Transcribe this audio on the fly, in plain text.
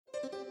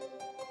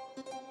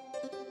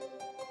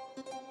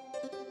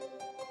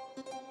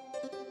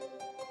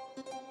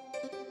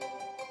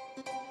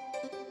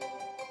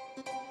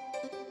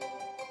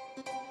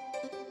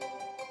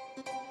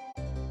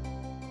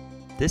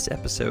This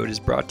episode is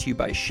brought to you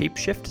by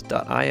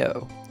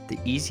Shapeshift.io, the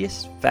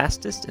easiest,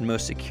 fastest, and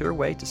most secure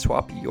way to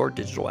swap your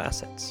digital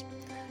assets.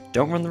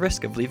 Don't run the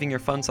risk of leaving your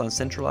funds on a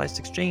centralized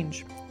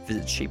exchange.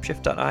 Visit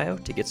Shapeshift.io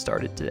to get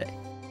started today.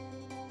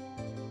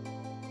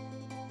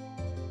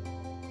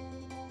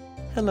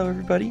 Hello,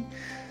 everybody.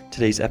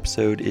 Today's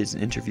episode is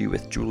an interview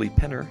with Julie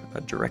Penner,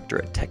 a director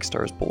at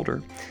Techstars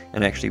Boulder,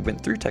 and I actually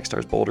went through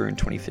Techstars Boulder in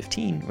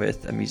 2015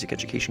 with a music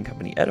education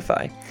company,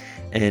 Edify.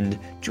 And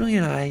Julie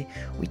and I,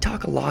 we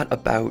talk a lot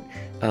about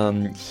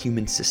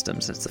human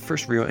systems. It's the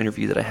first real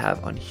interview that I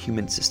have on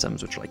human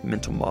systems, which are like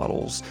mental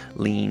models,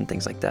 lean,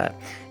 things like that.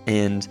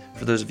 And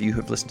for those of you who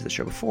have listened to the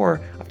show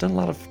before, I've done a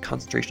lot of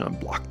concentration on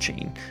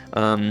blockchain,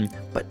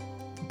 but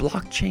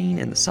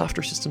blockchain and the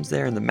software systems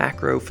there and the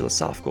macro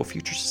philosophical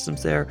future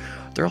systems there,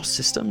 they're all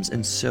systems,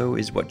 and so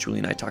is what Julie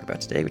and I talk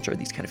about today, which are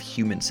these kind of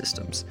human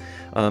systems.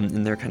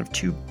 And there are kind of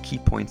two key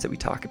points that we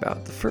talk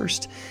about. The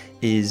first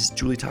is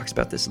Julie talks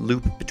about this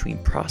loop between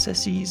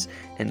processes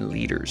and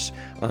leaders,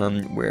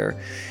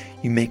 where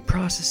you make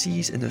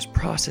processes, and those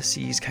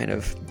processes kind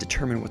of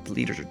determine what the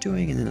leaders are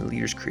doing, and then the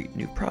leaders create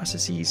new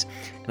processes.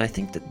 And I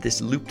think that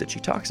this loop that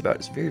she talks about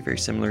is very, very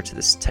similar to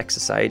this tech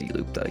society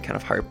loop that I kind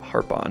of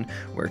harp on,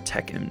 where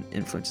tech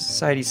influences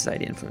society,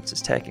 society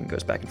influences tech, and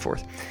goes back and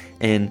forth.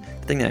 And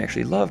the thing that I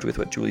actually loved with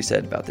what Julie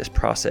said about this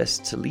process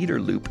to leader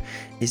loop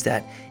is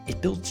that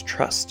it builds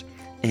trust.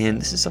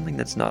 And this is something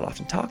that's not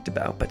often talked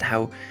about, but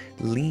how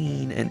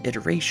lean and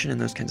iteration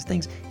and those kinds of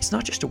things, it's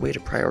not just a way to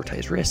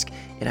prioritize risk,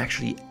 it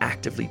actually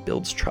actively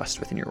builds trust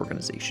within your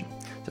organization.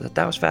 So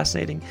that was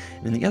fascinating.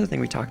 And then the other thing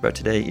we talked about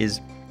today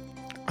is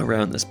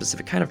around the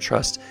specific kind of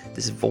trust,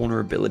 this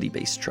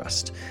vulnerability-based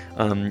trust.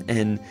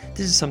 And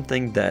this is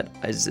something that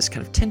is this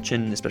kind of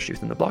tension, especially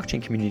within the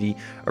blockchain community,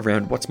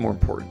 around what's more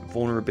important,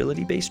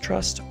 vulnerability-based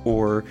trust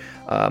or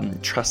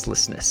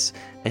trustlessness.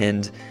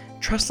 And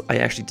trust, I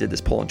actually did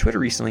this poll on Twitter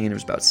recently, and it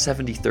was about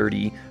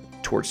 70-30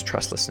 towards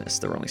trustlessness.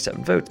 There were only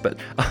 7 votes, but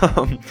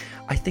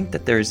I think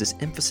that there is this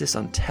emphasis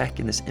on tech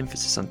and this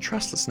emphasis on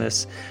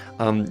trustlessness.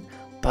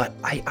 But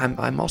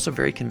I'm also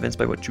very convinced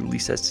by what Julie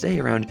says today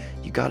around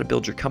you got to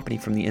build your company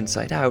from the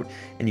inside out,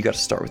 and you got to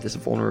start with this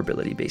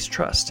vulnerability-based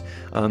trust.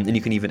 And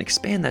you can even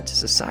expand that to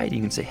society.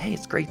 You can say, hey,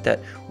 it's great that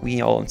we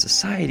all in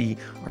society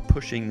are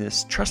pushing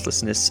this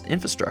trustlessness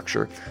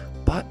infrastructure,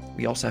 but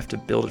we also have to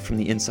build it from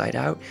the inside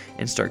out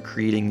and start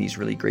creating these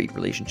really great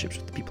relationships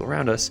with the people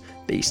around us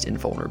based in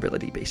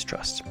vulnerability-based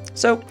trust.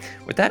 So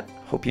with that,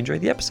 hope you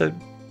enjoyed the episode.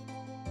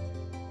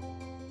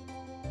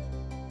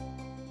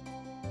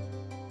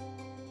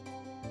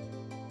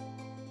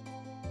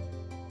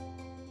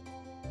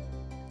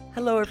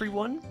 Hello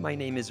everyone, my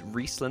name is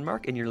Reese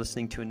Lindmark, and you're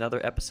listening to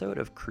another episode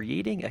of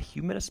Creating a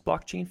Humanist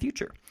Blockchain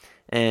Future.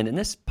 And in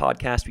this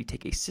podcast, we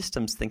take a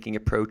systems thinking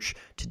approach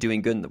to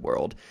doing good in the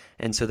world.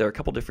 And so there are a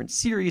couple different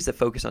series that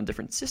focus on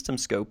different system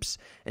scopes.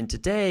 And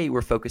today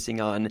we're focusing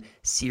on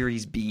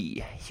Series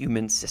B,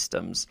 human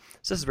systems.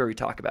 So this is where we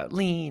talk about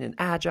lean and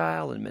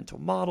agile and mental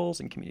models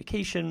and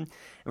communication. And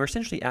we're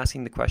essentially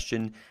asking the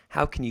question,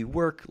 how can you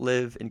work,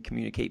 live, and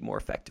communicate more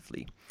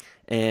effectively?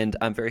 And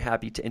I'm very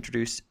happy to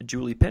introduce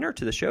Julie Penner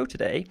to the show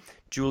today.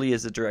 Julie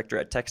is the director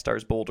at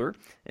Techstars Boulder,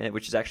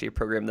 which is actually a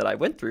program that I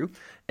went through,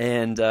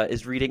 and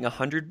is reading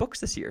 100 books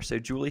this year. So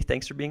Julie,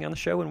 thanks for being on the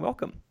show and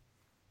welcome.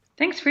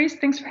 Thanks, Reese.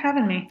 Thanks for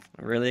having me.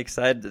 I'm really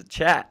excited to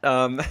chat.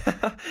 And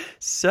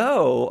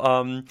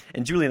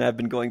Julie and I have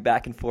been going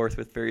back and forth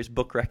with various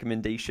book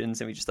recommendations,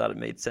 and we just thought it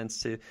made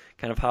sense to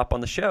kind of hop on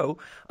the show.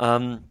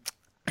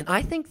 And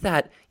I think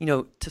that,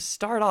 to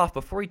start off,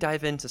 before we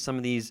dive into some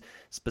of these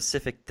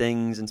specific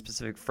things and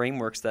specific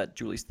frameworks that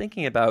Julie's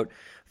thinking about,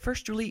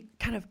 first, Julie,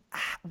 kind of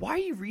why are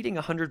you reading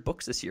 100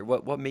 books this year?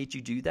 What made you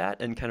do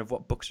that, and kind of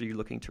what books are you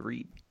looking to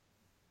read?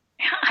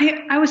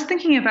 I was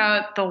thinking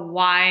about the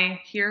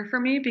why here for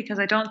me, because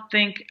I don't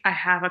think I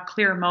have a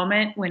clear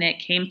moment when it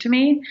came to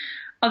me,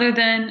 other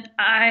than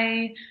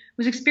I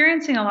was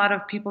experiencing a lot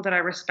of people that I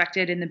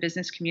respected in the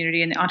business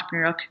community and the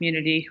entrepreneurial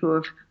community who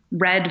have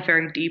read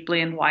very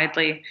deeply and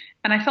widely.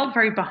 And I felt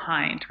very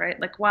behind, right?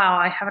 Like, wow,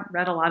 I haven't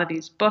read a lot of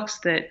these books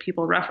that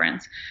people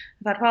reference.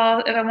 I thought,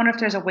 well, I wonder if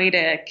there's a way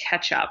to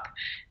catch up.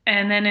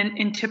 And then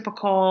in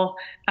typical,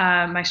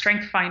 my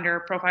Strength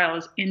Finder profile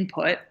is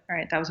input,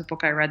 right? That was a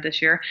book I read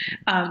this year.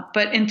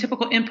 But in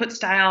typical input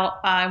style,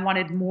 I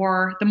wanted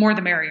more, the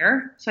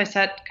merrier. So I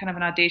set kind of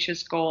an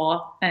audacious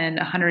goal, and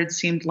 100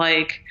 seemed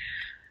like,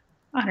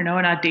 I don't know,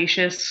 an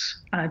audacious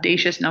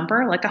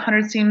number. Like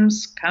 100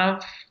 seems kind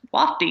of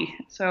lofty.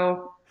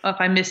 So if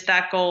I miss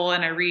that goal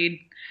and I read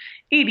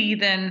 80,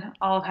 then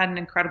I'll have had an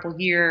incredible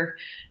year,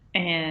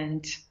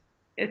 and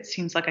it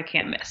seems like I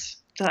can't miss.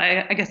 So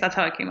I guess that's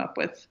how I came up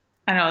with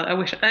I know.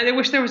 I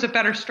wish there was a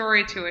better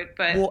story to it,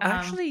 but Well,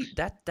 actually,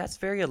 that's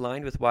very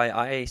aligned with why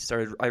I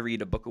started. I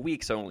read a book a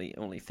week, so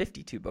only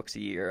 52 books a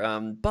year.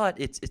 But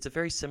it's a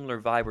very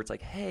similar vibe where it's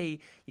like, hey,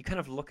 you kind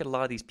of look at a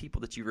lot of these people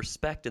that you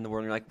respect in the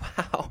world, and you're like,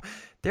 wow,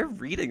 they're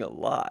reading a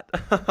lot,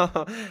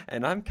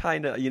 and I'm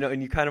kind of,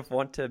 and you kind of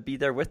want to be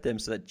there with them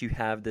so that you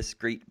have this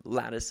great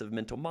lattice of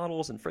mental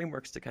models and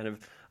frameworks to kind of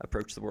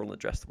approach the world and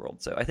address the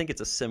world. So I think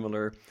it's a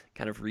similar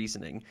kind of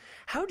reasoning.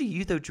 How do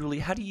you, though, Julie?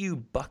 How do you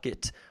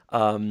bucket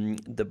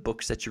the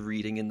books that you're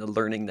reading and the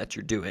learning that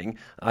you're doing?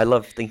 I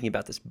love thinking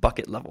about this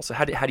bucket level. So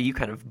how do you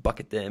kind of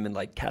bucket them and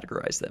like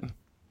categorize them?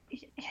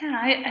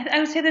 yeah, I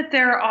would say that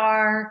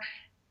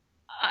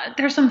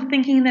there's some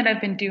thinking that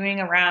I've been doing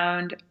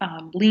around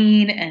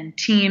lean and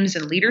teams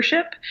and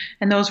leadership,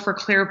 and those were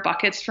clear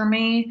buckets for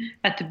me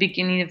at the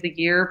beginning of the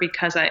year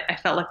because I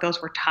felt like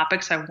those were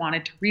topics I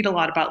wanted to read a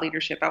lot about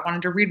leadership. I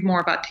wanted to read more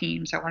about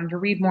teams. I wanted to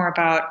read more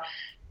about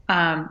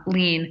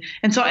lean,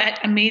 and so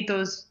I made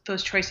those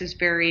choices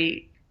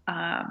very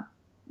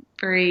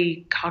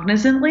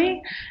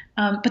cognizantly.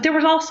 But there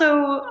was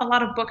also a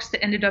lot of books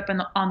that ended up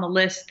on the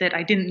list that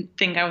I didn't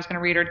think I was going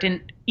to read or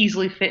didn't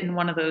easily fit in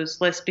one of those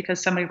lists because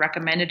somebody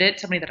recommended it.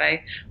 Somebody that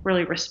I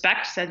really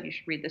respect said you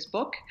should read this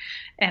book.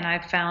 And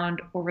I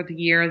found over the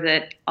year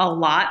that a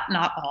lot,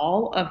 not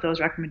all, of those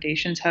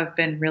recommendations have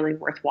been really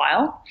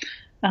worthwhile.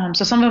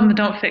 So some of them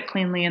don't fit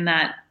cleanly in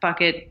that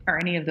bucket or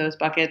any of those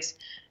buckets.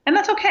 And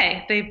that's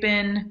okay.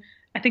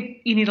 I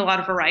think you need a lot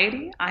of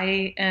variety.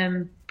 I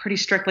am pretty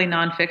strictly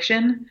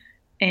nonfiction.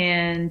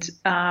 And,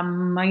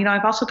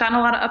 I've also gotten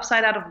a lot of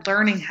upside out of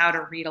learning how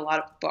to read a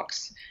lot of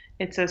books.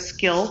 It's a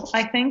skill,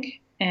 I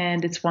think,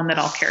 and it's one that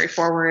I'll carry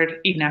forward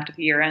even after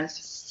the year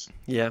ends.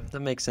 Yeah, that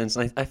makes sense.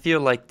 And I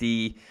feel like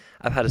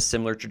I've had a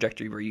similar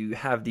trajectory where you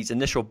have these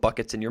initial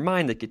buckets in your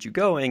mind that get you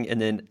going,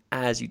 and then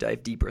as you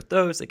dive deeper at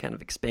those, they kind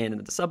of expand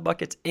into the sub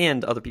buckets,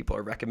 and other people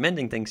are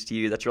recommending things to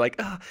you that you're like,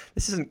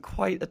 this isn't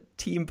quite a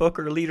team book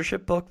or a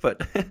leadership book,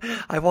 but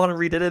I want to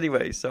read it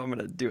anyway, so I'm going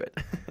to do it.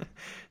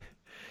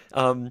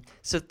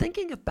 So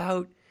thinking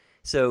about,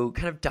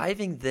 kind of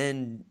diving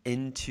then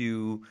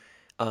into,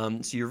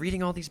 so you're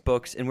reading all these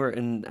books,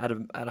 and at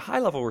a high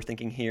level, we're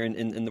thinking here,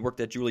 in the work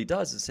that Julie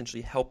does, is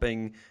essentially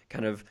helping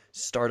kind of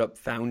startup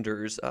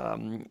founders,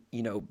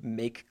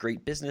 make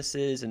great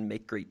businesses and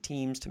make great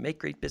teams to make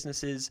great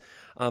businesses.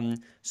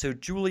 So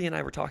Julie and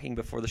I were talking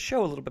before the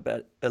show a little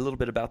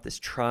bit about this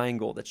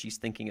triangle that she's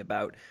thinking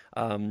about,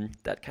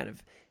 that kind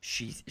of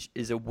she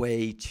is a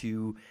way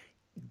to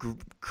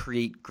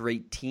create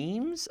great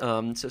teams.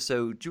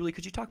 So Julie,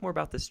 could you talk more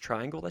about this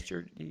triangle that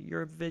you're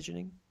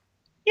envisioning?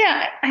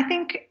 Yeah, I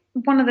think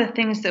one of the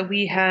things that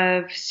we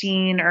have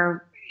seen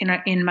or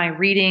in my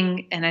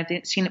reading, and I've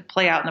seen it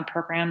play out in the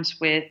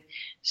programs with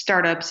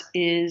startups,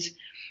 is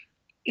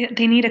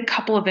they need a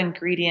couple of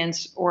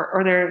ingredients,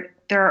 or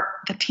they're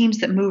the teams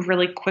that move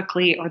really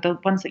quickly, or the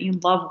ones that you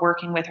love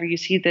working with, or you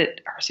see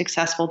that are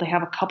successful. They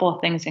have a couple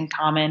of things in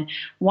common.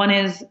 One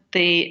is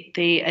they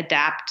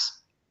adopt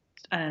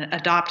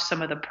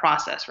some of the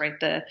process, right?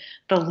 The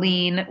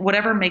lean, at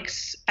whatever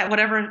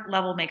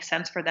level makes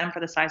sense for them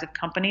for the size of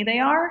company they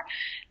are,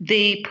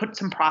 they put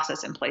some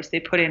process in place. They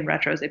put in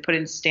retros, they put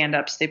in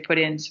stand-ups, they put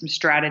in some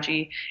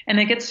strategy, and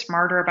they get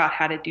smarter about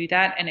how to do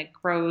that. And it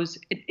grows,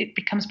 it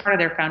becomes part of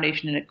their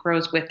foundation, and it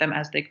grows with them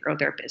as they grow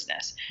their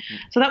business.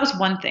 Mm-hmm. So that was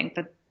one thing,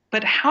 but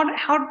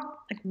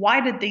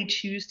why did they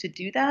choose to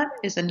do that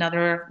is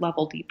another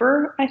level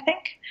deeper, I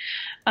think.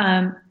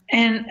 And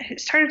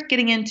it started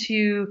getting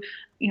into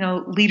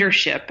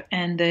leadership,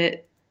 and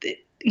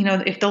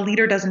if the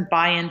leader doesn't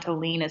buy into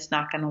lean, it's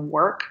not going to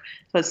work.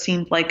 So it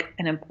seemed like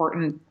an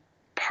important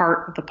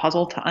part of the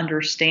puzzle to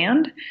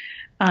understand.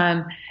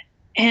 And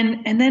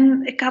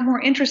then it got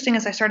more interesting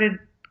as I started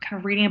kind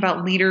of reading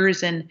about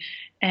leaders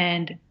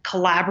and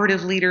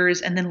collaborative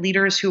leaders, and then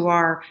leaders who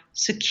are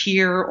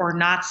secure or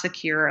not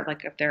secure,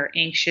 like if they're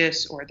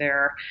anxious or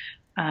they're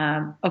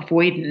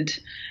avoidant,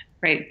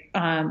 right?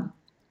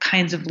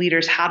 Kinds of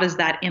leaders. How does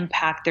that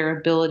impact their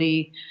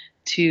ability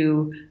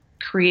to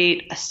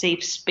create a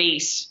safe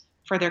space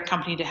for their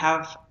company to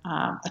have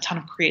a ton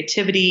of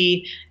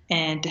creativity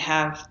and to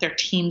have their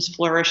teams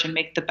flourish and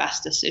make the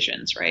best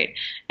decisions, right?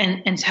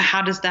 And so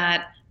how does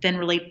that then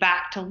relate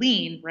back to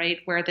lean, right?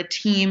 Where the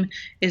team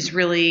is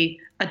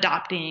really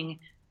adopting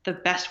the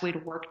best way to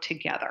work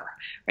together,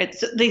 right?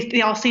 So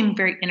they all seem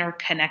very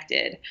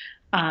interconnected.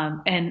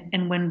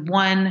 And when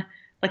one,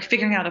 like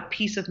figuring out a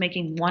piece of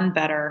making one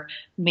better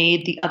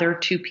made the other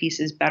two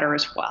pieces better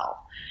as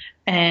well.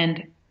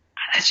 And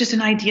that's just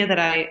an idea that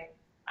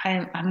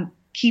I'm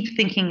keep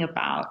thinking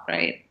about,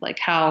 right? Like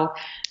how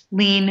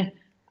lean,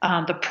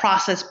 the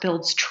process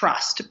builds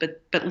trust,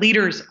 but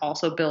leaders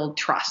also build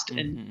trust, mm-hmm.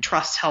 and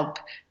trust help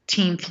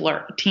teams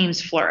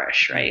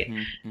flourish, right?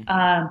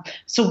 Mm-hmm.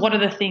 So what are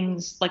the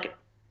things like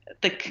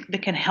that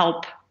can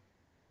help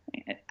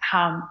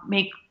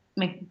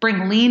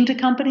bring lean to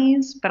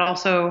companies, but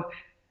also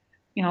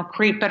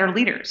create better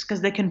leaders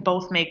because they can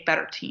both make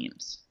better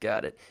teams.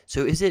 Got it.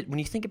 So is it, when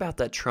you think about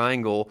that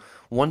triangle,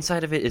 one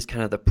side of it is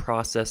kind of the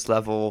process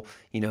level,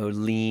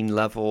 lean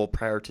level,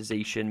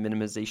 prioritization,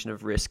 minimization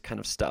of risk kind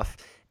of stuff.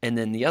 And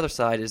then the other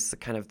side is the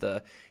kind of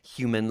the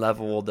human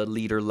level, the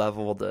leader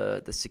level,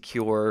 the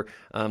secure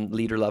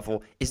leader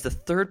level. Is the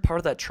third part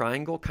of that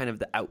triangle kind of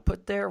the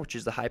output there, which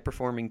is the high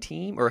performing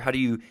team? Or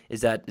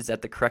is that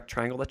the correct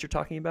triangle that you're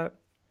talking about?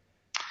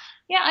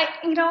 Yeah,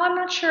 I'm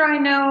not sure I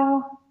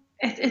know.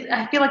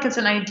 I feel like it's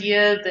an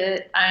idea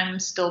that I'm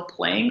still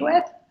playing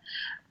with.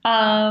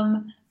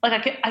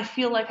 I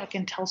feel like I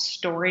can tell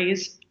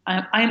stories.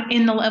 I'm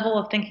in the level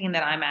of thinking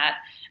that I'm at.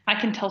 I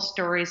can tell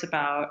stories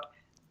about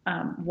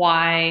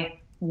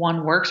why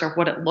one works or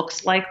what it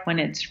looks like when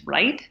it's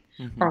right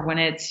or when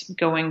it's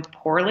going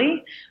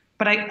poorly.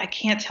 But I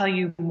can't tell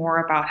you more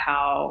about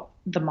how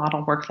the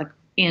model works, like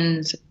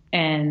ins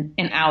and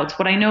outs.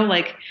 What I know,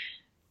 like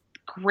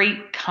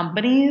great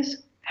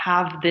companies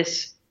have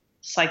this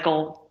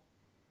cycle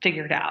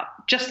figured out.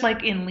 Just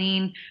like in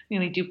lean,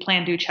 we do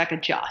plan, do, check,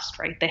 adjust,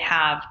 right? They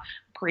have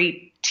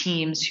great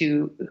teams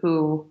who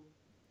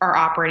are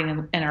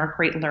operating and are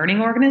great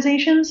learning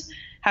organizations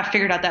have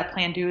figured out that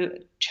plan, do,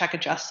 check,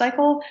 adjust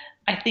cycle.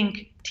 I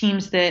think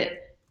teams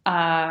that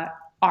are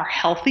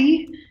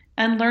healthy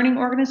and learning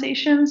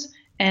organizations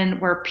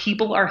and where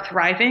people are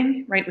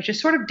thriving, right, which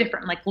is sort of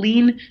different. Like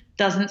lean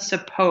doesn't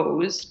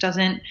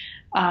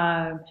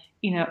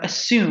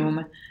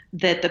assume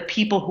that the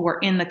people who are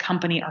in the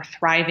company are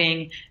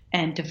thriving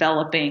and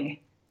developing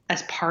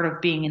as part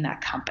of being in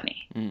that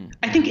company.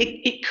 I think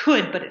it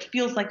could, but it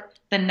feels like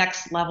the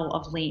next level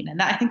of lean.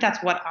 And I think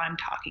that's what I'm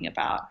talking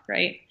about,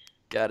 right?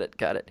 Got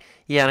it.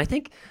 Yeah, and I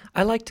think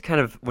I like to kind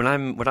of what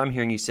I'm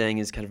hearing you saying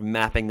is kind of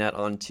mapping that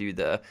onto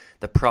the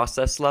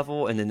process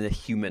level and then the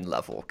human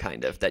level,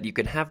 kind of that you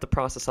can have the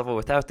process level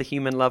without the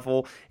human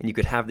level, and you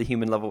could have the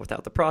human level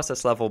without the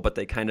process level, but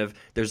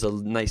there's a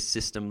nice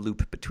system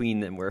loop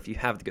between them where if you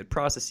have the good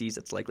processes,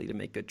 that's likely to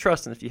make good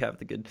trust, and if you have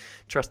the good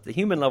trust at the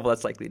human level,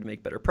 that's likely to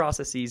make better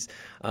processes.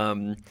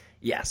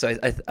 So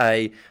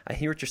I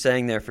hear what you're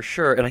saying there for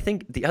sure, and I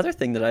think the other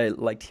thing that I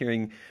liked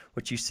hearing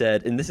what you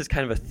said, and this is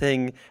kind of a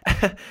thing,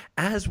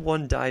 as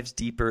one dives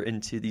deeper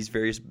into these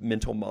various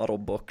mental model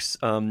books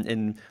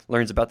and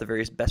learns about the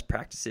various best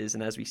practices,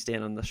 and as we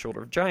stand on the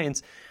shoulder of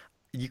giants,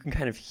 you can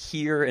kind of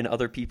hear in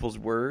other people's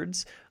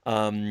words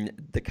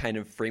the kind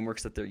of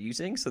frameworks that they're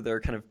using. So there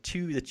are kind of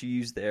two that you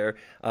use there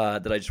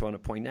that I just want to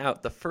point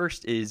out. The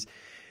first is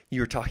you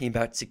were talking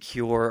about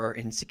secure or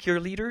insecure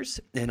leaders,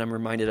 and I'm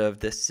reminded of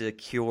the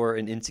secure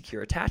and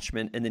insecure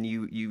attachment. And then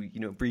you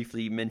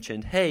briefly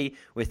mentioned, hey,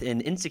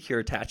 within insecure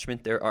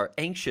attachment, there are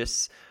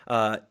anxious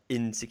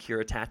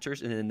insecure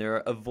attachers, and then there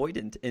are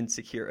avoidant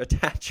insecure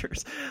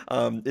attachers.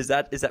 Is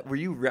that were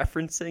you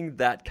referencing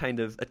that kind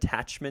of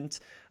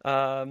attachment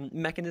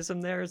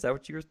mechanism there? Is that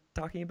what you were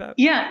talking about?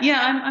 Yeah.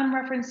 I'm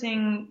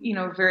referencing,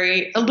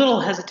 a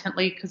little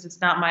hesitantly because it's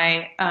not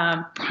my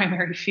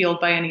primary field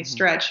by any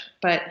stretch.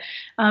 But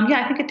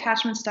I think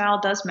attachment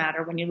style does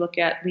matter when you look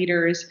at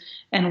leaders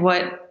and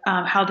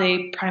how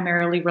they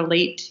primarily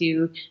relate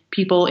to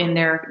people in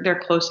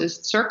their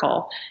closest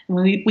circle.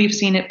 And we've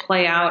seen it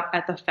play out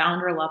at the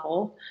founder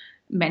level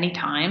many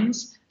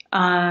times,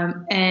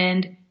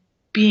 and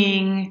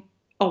being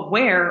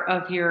aware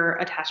of your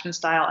attachment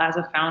style as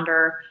a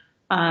founder,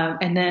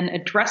 and then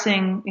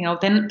addressing,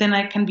 then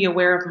I can be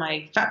aware of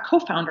my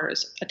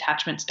co-founder's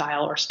attachment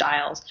style or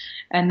styles.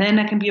 And then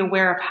I can be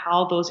aware of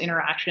how those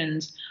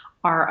interactions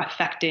are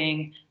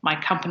affecting my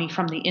company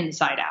from the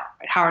inside out,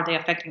 right? How are they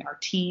affecting our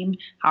team?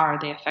 How are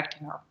they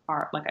affecting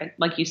our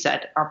like you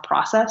said, our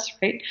process,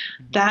 right?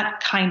 Mm-hmm. That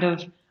kind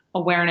of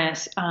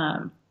awareness,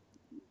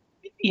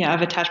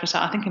 of attachment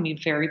style, I think can be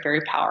very,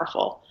 very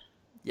powerful.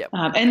 Yep.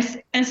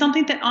 And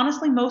something that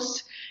honestly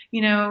most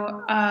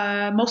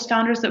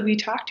founders that we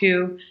talk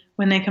to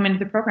when they come into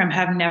the program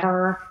have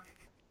never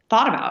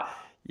thought about.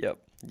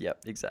 Yep,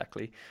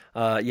 exactly.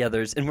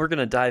 And we're going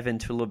to dive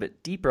into a little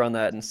bit deeper on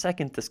that in a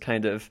second, this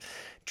kind of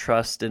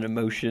trust and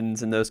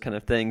emotions and those kind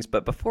of things.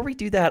 But before we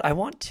do that, I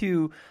want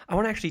to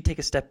actually take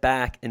a step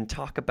back and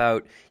talk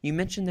about, you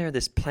mentioned there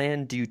this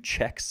plan, do,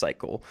 check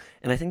cycle.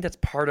 And I think that's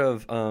part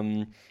of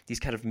these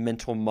kind of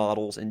mental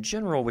models in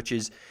general, which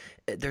is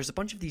there's a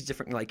bunch of these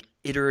different like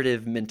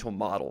iterative mental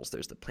models.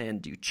 There's the plan,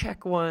 do,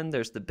 check one.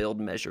 There's the build,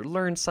 measure,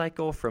 learn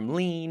cycle from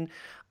lean.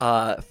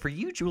 For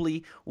you,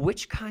 Julie,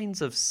 which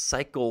kinds of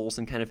cycles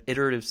and kind of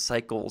iterative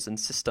cycles and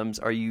systems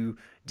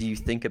do you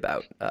think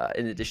about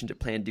in addition to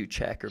plan, do,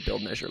 check, or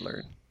build, measure,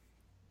 learn?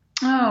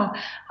 Oh,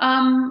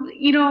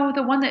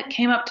 the one that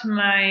came up to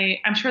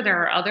I'm sure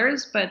there are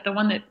others, but the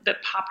one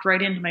that popped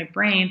right into my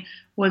brain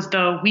was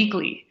the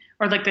weekly,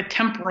 or like the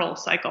temporal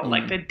cycle,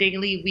 like the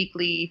daily,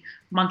 weekly,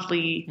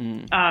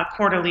 monthly,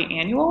 quarterly,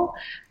 annual,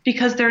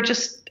 because they're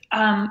just,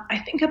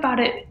 I think about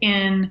it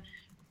in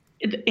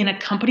a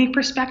company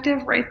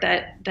perspective, right?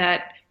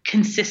 That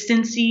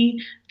consistency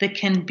that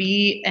can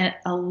be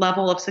a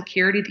level of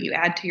security that you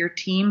add to your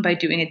team by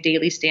doing a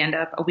daily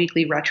stand-up, a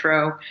weekly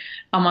retro,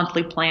 a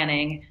monthly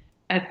planning,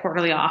 a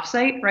quarterly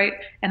offsite, right?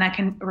 And I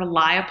can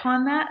rely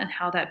upon that and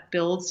how that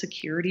builds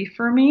security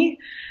for me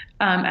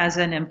as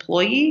an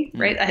employee,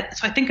 right?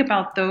 So I think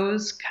about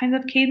those kinds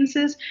of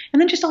cadences.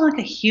 And then just on like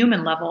a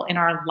human level in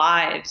our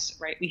lives,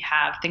 right? We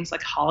have things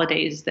like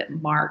holidays that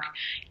mark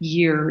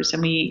years,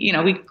 and we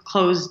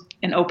close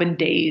and open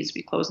days,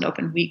 we close and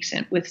open weeks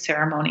with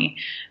ceremony.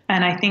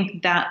 And I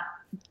think that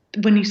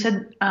when you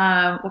said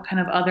what kind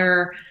of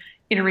other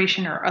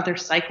iteration or other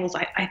cycles,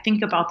 I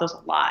think about those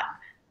a lot.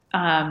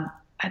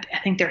 I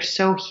think they're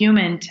so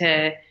human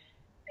to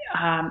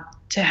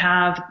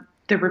have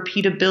the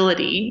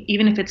repeatability,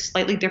 even if it's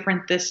slightly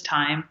different this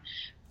time,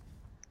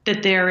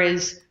 that there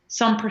is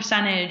some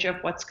percentage of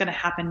what's going to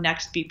happen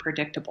next be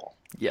predictable.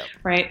 Yeah.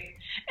 Right.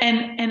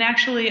 And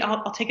actually,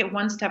 I'll take it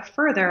one step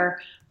further,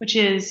 which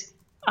is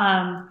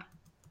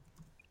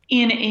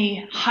in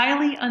a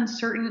highly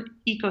uncertain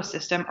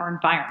ecosystem or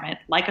environment,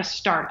 like a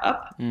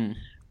startup,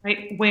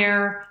 right,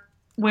 where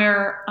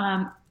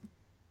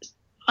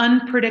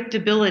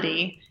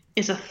unpredictability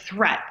is a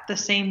threat the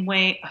same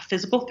way a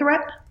physical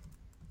threat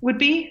would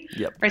be.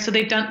 Yep. Right. So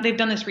they've done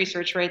this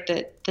research, right,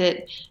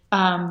 that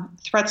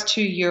threats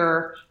to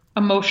your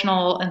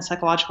emotional and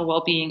psychological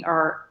well-being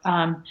are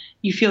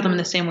you feel them in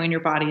the same way in your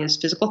body as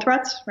physical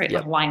threats, right?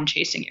 Yep. Like a lion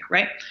chasing you,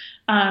 right?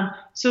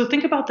 So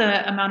think about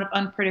the amount of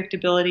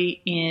unpredictability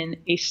in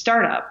a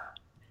startup,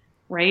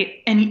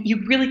 right? And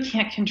you really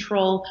can't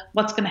control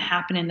what's going to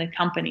happen in the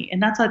company.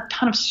 And that's a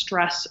ton of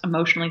stress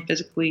emotionally,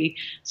 physically,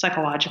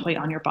 psychologically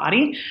on your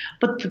body.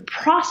 But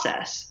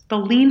the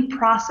lean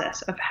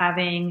process of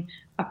having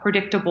a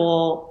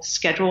predictable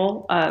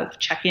schedule of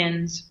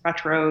check-ins,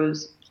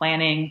 retros,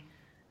 planning,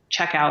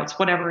 checkouts,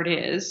 whatever it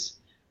is,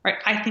 right,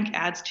 I think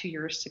adds to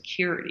your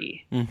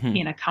security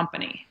in a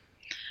company.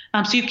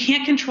 So you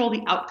can't control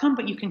the outcome,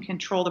 but you can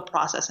control the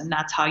process, and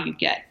that's how you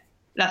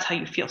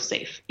feel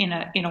safe in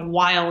a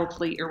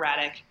wildly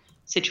erratic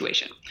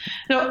situation.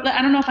 So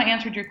I don't know if I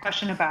answered your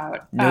question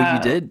about No, you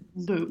did.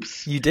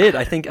 loops. You did.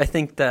 I think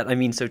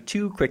that, so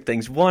two quick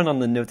things. One, on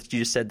the note that you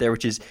just said there,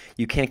 which is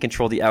you can't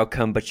control the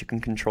outcome, but you can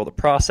control the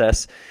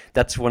process.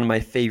 That's one of my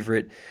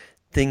favorite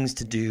things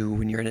to do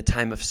when you're in a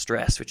time of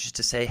stress, which is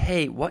to say,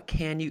 hey,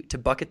 to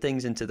bucket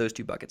things into those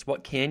two buckets.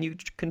 What can you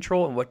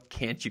control and what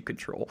can't you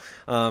control?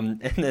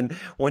 And then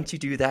once you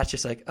do that, it's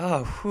just like,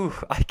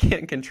 I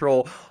can't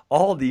control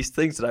all of these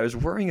things that I was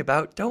worrying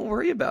about. Don't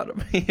worry about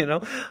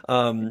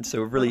them,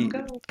 So really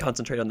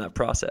concentrate on that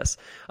process.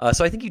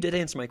 So I think you did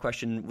answer my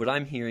question. What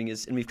I'm hearing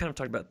is, and we've kind of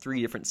talked about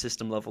 3 different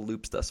system level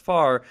loops thus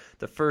far.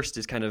 The first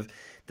is kind of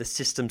the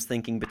systems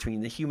thinking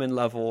between the human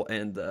level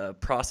and the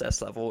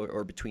process level,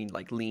 or between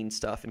like lean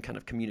stuff and kind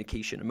of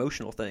communication,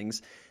 emotional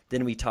things.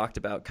 Then we talked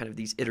about kind of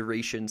these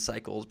iteration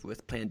cycles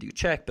with plan, do,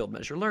 check, build,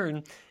 measure,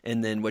 learn.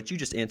 And then what you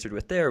just answered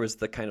with there was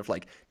the kind of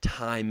like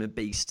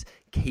time-based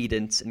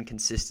cadence and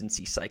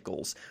consistency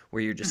cycles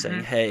where you're just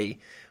saying, hey,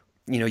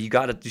 you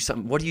got to do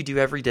something. What do you do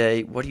every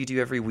day? What do you do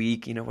every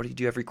week? What do you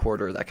do every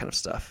quarter? That kind of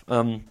stuff.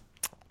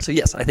 So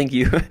yes, I think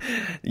you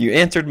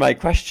answered my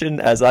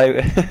question as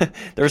there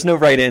was no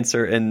right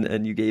answer,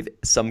 and you gave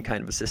some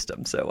kind of a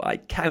system. So I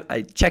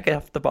check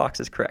off the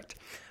boxes correct.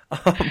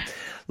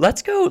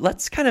 Let's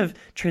kind of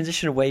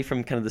transition away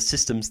from kind of the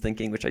systems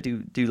thinking, which I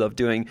do love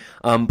doing,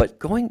 but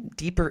going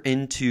deeper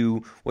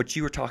into what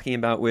you were talking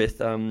about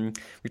with, you're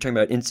talking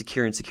about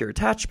insecure and secure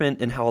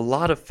attachment, and how a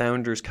lot of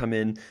founders come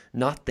in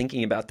not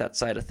thinking about that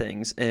side of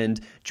things. And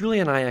Julie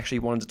and I actually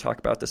wanted to talk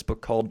about this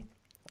book called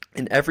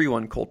In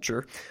Everyone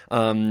Culture,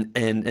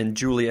 and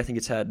Julie, I think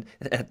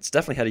it's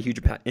definitely had a huge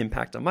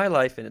impact on my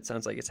life, and it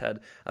sounds like it's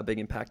had a big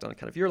impact on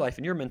kind of your life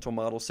and your mental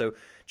model. So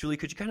Julie,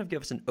 could you kind of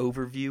give us an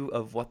overview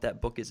of what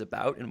that book is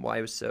about and why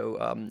it was so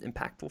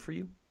impactful for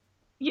you?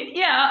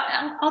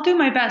 Yeah, I'll do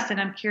my best, and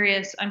I'm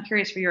curious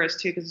for yours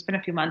too, because it's been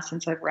a few months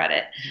since I've read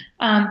it.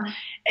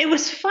 It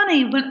was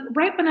funny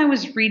right when I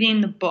was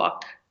reading the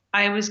book,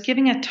 I was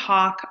giving a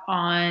talk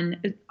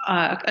on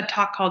a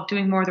talk called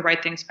 "Doing More of the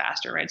Right Things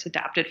Faster." Right, it's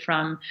adapted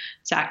from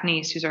Zach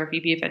Neese, who's our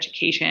VP of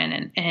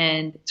Education,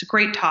 and it's a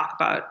great talk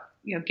about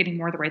getting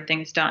more of the right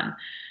things done.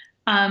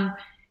 And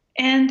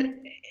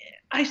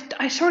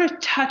I sort of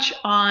touch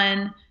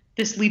on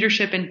this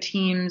leadership and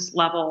teams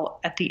level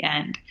at the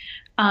end,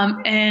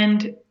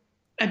 and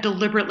a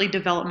deliberately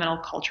developmental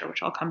culture,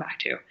 which I'll come back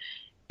to.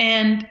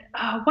 And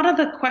one of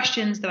the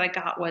questions that I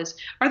got was,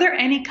 are there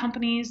any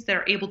companies that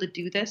are able to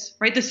do this,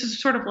 right? This is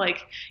sort of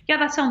like, yeah,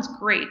 that sounds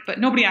great, but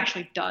nobody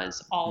actually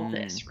does all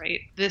this, right?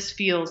 This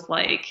feels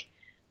like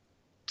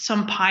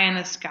some pie in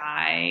the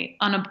sky,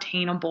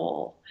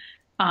 unobtainable.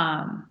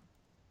 Can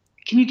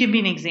you give me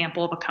an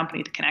example of a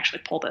company that can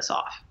actually pull this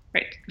off,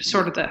 right?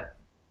 Sort of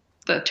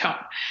the tone.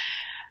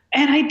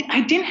 And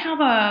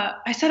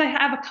I said I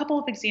have a couple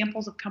of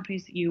examples of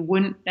companies that you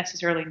wouldn't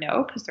necessarily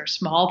know because they're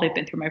small. They've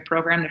been through my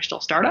program. They're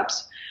still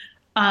startups.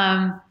 But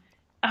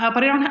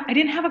I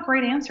didn't have a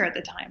great answer at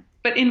the time.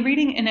 But in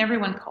reading In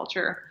Everyone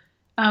Culture,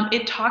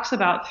 it talks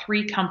about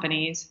 3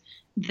 companies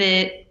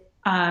that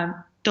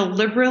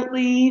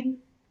deliberately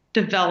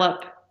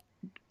develop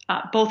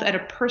both at a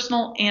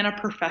personal and a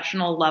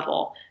professional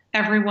level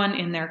everyone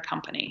in their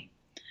company.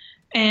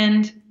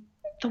 And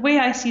the way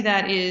I see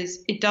that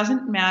is it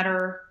doesn't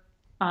matter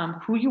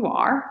who you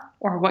are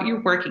or what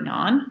you're working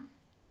on.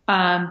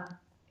 And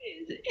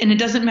it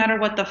doesn't matter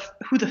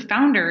who the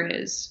founder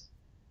is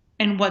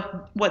and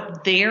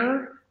what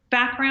their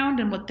background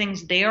and what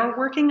things they are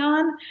working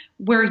on.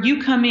 Where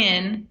you come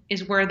in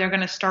is where they're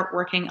going to start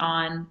working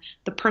on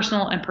the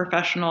personal and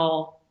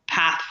professional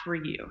path for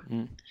you.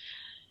 Mm.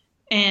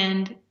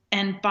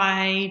 And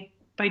by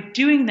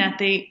doing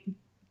that,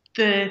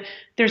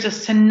 there's a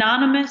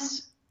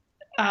synonymous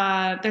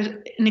there's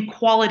an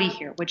equality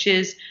here, which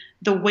is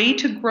the way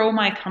to grow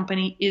my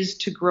company is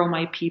to grow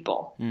my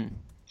people. Mm.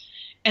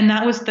 And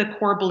that was the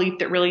core belief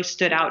that really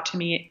stood out to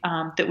me,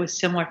 that was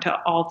similar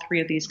to all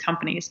three of these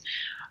companies.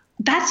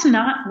 That's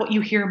not what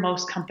you hear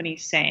most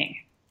companies saying,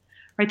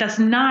 right? That's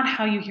not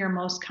how you hear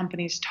most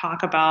companies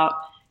talk about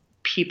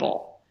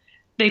people.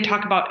 They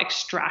talk about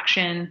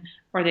extraction,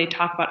 or they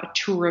talk about a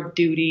tour of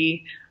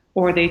duty,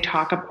 or they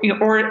talk about,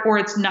 or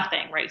it's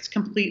nothing, right?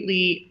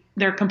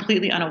 They're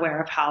completely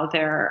unaware of how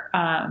their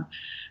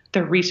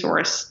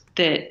resource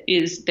that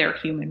is their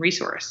human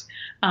resource.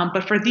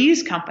 But for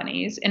these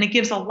companies, and it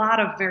gives a lot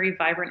of very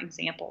vibrant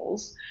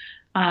examples,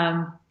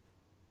 the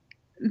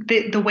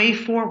way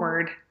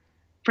forward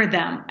for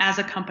them as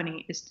a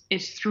company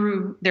is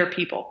through their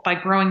people. By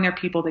growing their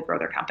people, they grow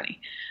their company.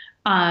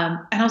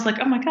 And I was like,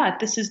 oh my God,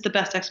 this is the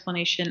best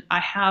explanation I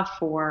have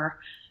for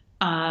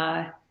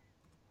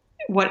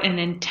what an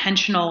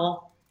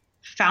intentional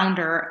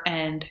founder,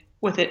 and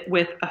with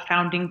a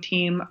founding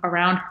team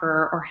around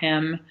her or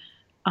him,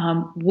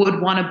 would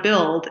want to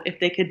build if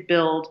they could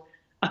build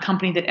a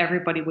company that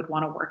everybody would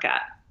want to work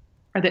at,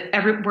 or that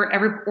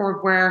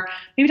where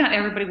maybe not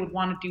everybody would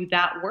want to do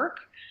that work,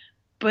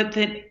 but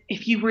that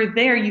if you were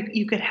there,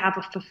 you could have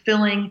a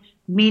fulfilling,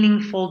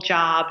 meaningful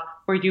job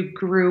where you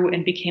grew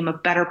and became a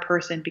better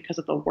person because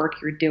of the work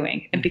you're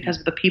doing and because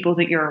of the people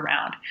that you're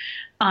around.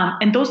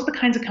 And those are the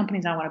kinds of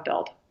companies I want to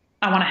build.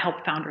 I want to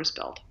help founders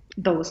build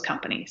those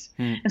companies.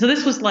 And so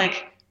this was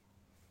like,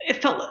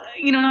 it felt,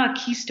 not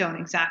a keystone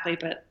exactly,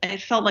 but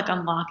it felt like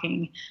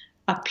unlocking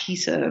a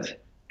piece of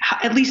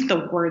at least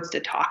the words to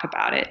talk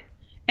about it,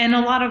 and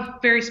a lot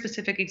of very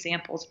specific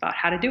examples about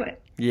how to do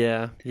it.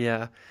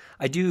 Yeah.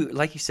 I do,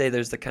 like you say,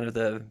 there's the kind of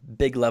the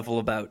big level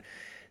about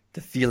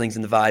the feelings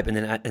and the vibe,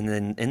 and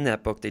then in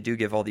that book they do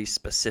give all these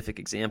specific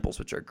examples,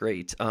 which are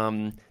great.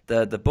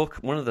 The book,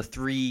 one of the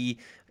three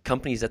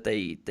companies that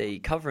they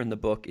cover in the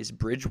book is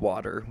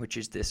Bridgewater, which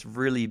is this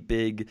really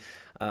big,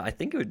 I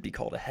think it would be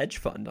called a hedge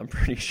fund, I'm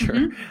pretty sure.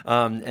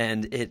 Mm-hmm.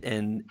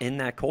 And in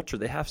that culture,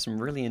 they have some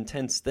really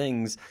intense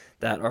things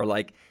that are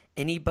like,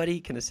 anybody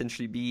can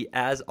essentially be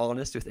as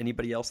honest with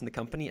anybody else in the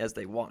company as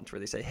they want, where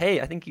they say, hey,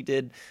 I think you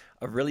did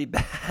a really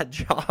bad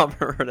job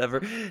or whatever.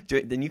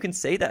 Then you can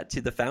say that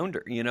to the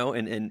founder,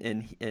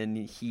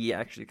 and he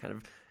actually kind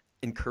of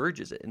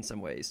encourages it in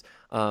some ways.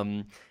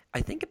 When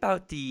I think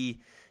about the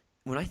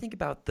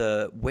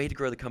way to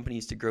grow the company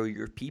is to grow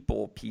your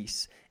people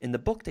piece, in the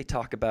book they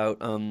talk about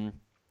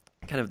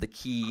kind of the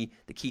key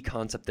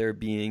concept there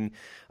being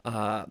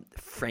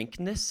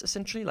frankness,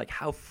 essentially. Like,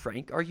 how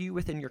frank are you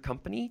within your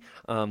company?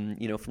 From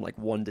like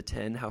 1 to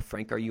 10, how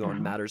frank are you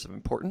on matters of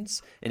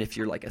importance? And if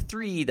you're like a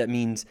 3, that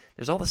means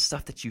there's all the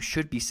stuff that you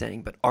should be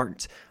saying but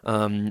aren't.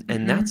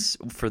 And that's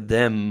for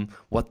them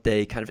what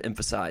they kind of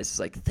emphasize is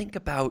like, think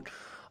about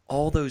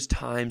all those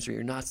times where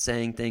you're not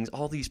saying things,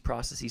 all these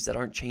processes that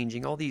aren't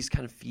changing, all these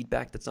kind of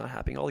feedback that's not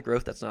happening, all the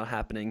growth that's not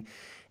happening.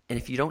 And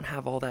if you don't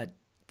have all that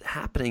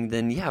happening,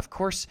 then yeah, of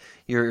course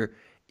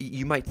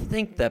you might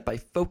think that by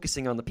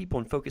focusing on the people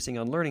and focusing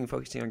on learning,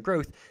 focusing on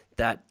growth,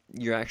 that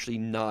you're actually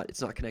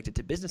it's not connected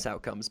to business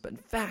outcomes. But in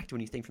fact, when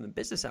you think from the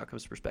business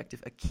outcomes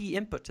perspective, a key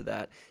input to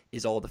that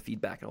is all the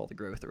feedback and all the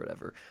growth or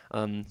whatever.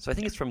 So I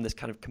think it's from this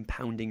kind of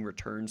compounding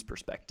returns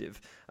perspective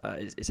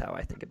is how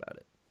I think about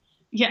it.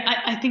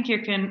 Yeah, I think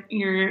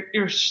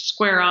you're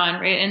square on,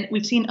 right? And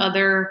we've seen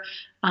other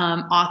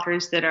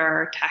authors that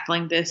are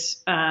tackling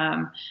this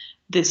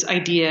this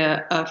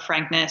idea of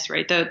frankness,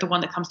 right? The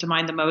one that comes to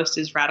mind the most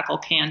is radical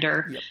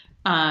candor.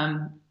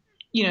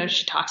 Yep.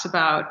 She talks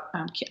about,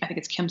 I think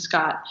it's Kim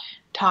Scott,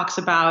 talks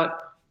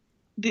about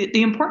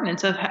the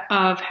importance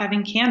of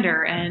having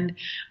candor, and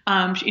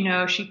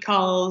she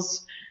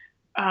calls.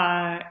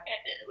 I'll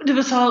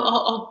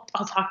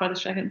talk about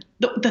this for a second.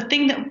 The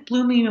thing that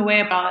blew me away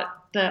about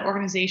the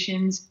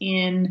organizations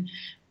in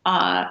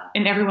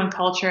everyone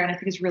culture, and I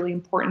think is really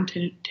important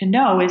to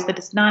know, is that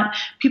it's not,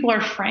 people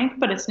are frank,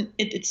 but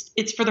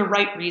it's for the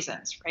right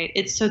reasons, right?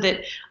 It's so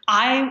that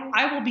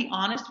I will be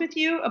honest with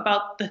you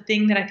about the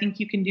thing that I think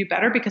you can do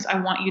better because I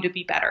want you to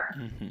be better.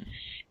 Mm-hmm.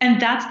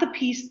 And that's the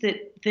piece that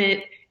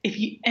if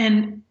you,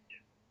 and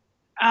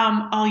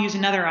I'll use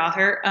another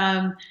author.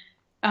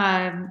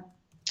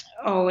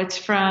 It's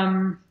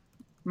from,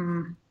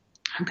 I'm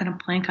going to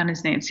blank on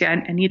his name. See, I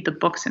need the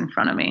books in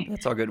front of me.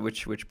 That's all good.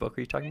 Which book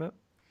are you talking about?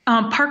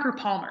 Parker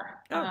Palmer.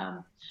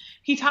 Oh.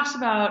 He talks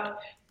about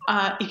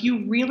if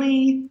you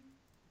really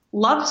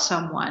love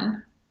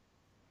someone,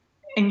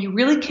 and you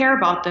really care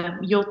about them,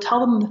 you'll tell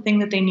them the thing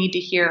that they need to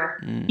hear,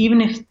 Mm.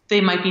 even if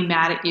they might be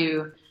mad at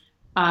you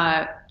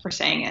for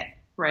saying it,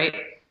 right?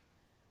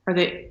 Or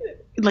they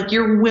like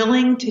you're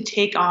willing to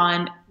take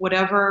on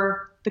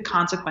whatever the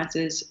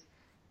consequences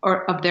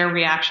or of their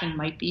reaction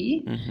might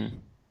be Mm-hmm.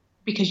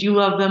 because you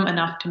love them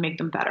enough to make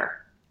them better.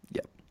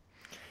 Yep.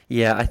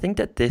 Yeah, I think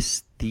that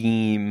this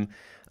theme,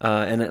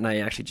 and I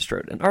actually just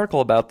wrote an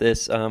article about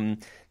this,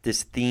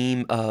 this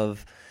theme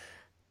of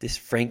this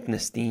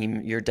frankness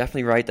theme. You're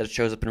definitely right that it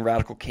shows up in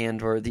radical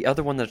candor. The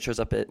other one that it shows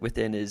up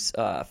within is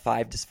 5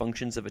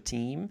 dysfunctions of a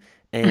team,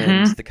 and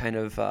Mm-hmm. the kind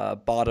of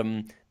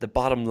the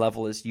bottom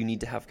level is you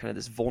need to have kind of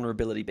this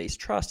vulnerability based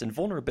trust, and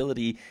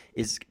vulnerability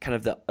is kind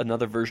of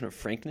another version of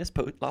frankness.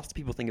 But lots of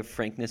people think of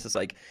frankness as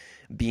like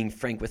being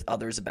frank with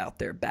others about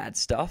their bad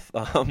stuff,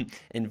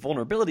 and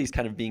vulnerability is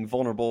kind of being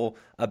vulnerable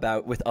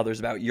with others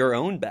about your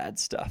own bad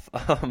stuff,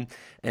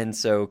 and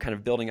so kind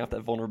of building up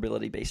that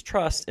vulnerability based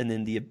trust, and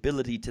then the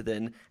ability to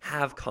then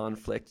have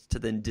conflict, to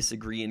then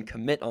disagree and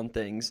commit on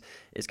things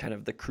is kind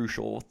of the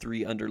crucial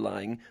 3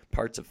 underlying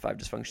parts of 5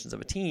 dysfunctions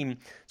of a team.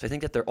 So I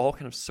think that they're all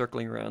kind of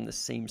circling around the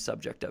same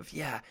subject of,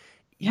 you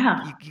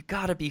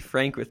got to be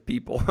frank with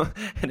people.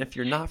 And if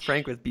you're not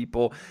frank with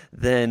people,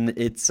 then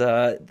it's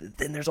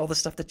then there's all the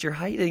stuff that you're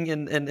hiding,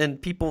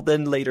 and people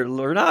then later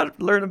learn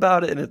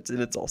about it, and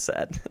it's all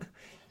sad.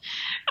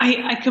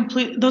 I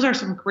completely, those are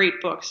some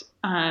great books.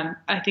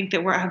 I think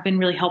that have been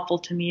really helpful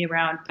to me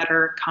around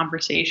better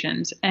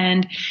conversations.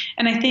 And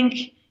I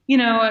think,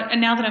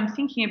 and now that I'm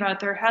thinking about it,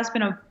 there has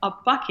been a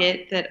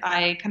bucket that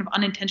I kind of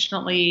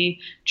unintentionally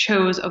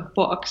chose of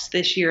books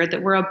this year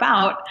that were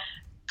about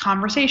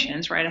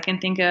conversations, right? I can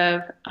think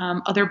of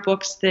other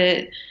books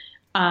that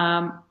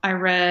I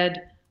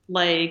read,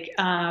 like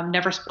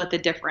Never Split the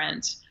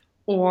Difference,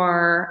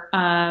 or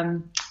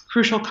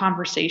Crucial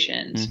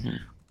Conversations. Mm-hmm.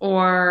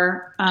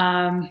 Or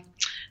there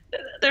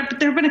have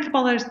been a couple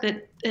others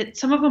that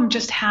some of them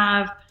just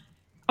have.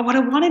 What I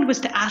wanted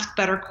was to ask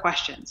better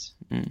questions.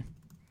 Mm.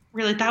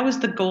 Really, that was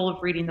the goal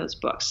of reading those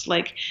books.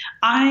 Like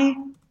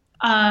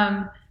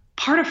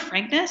part of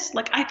frankness,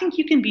 like I think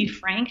you can be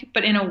frank,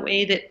 but in a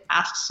way that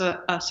asks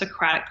a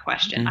Socratic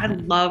question.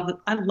 Mm-hmm.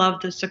 I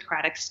love the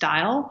Socratic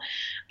style.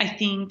 I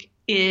think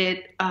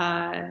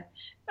I've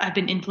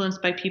been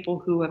influenced by people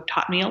who have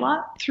taught me a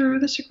lot through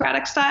the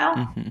Socratic style.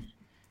 Mm-hmm.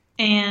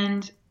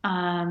 And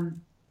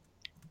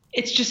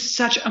it's just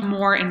such a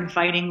more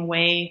inviting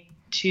way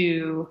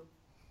to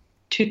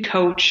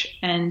coach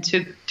and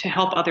to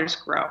help others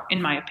grow,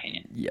 in my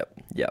opinion.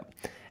 Yep.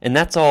 And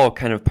that's all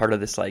kind of part of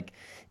this like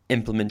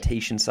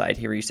implementation side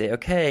here, where you say,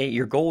 okay,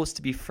 your goal is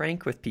to be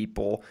frank with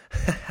people.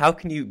 How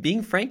can you,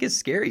 being frank is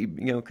scary,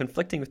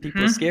 conflicting with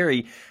people is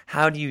scary.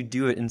 How do you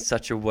do it in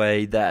such a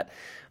way that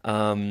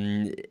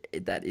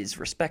that is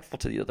respectful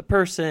to the other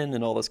person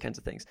and all those kinds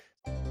of things?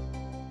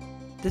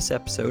 This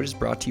episode is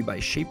brought to you by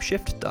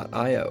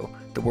Shapeshift.io,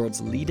 the world's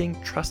leading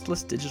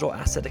trustless digital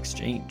asset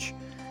exchange.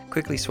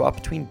 Quickly swap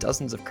between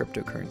dozens of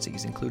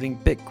cryptocurrencies, including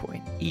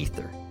Bitcoin,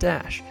 Ether,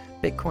 Dash,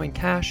 Bitcoin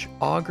Cash,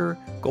 Augur,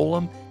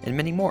 Golem, and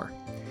many more.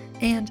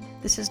 And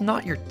this is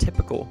not your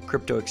typical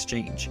crypto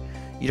exchange.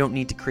 You don't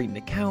need to create an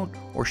account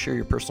or share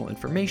your personal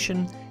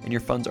information, and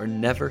your funds are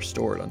never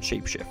stored on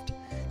Shapeshift.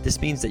 This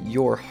means that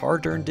your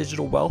hard-earned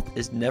digital wealth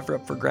is never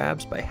up for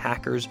grabs by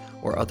hackers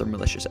or other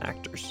malicious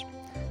actors.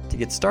 To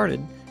get started,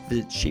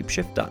 visit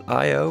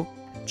Shapeshift.io,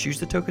 choose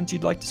the tokens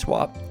you'd like to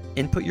swap,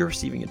 input your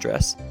receiving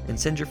address, and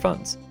send your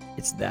funds.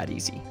 It's that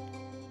easy.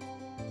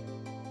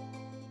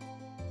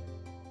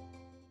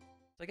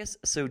 I guess,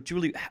 so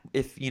Julie,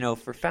 if,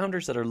 for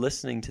founders that are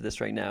listening to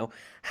this right now,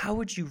 how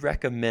would you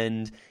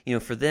recommend,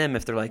 for them,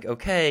 if they're like,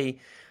 okay,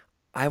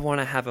 I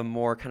want to have a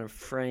more kind of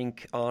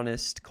frank,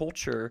 honest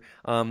culture,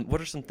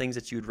 what are some things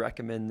that you would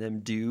recommend them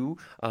do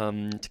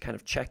to kind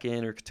of check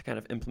in or to kind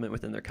of implement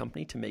within their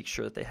company to make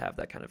sure that they have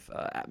that kind of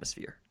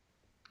atmosphere?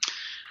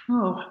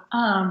 So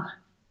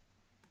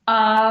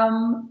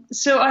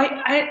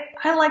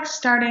I like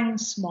starting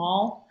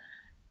small,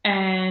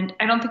 and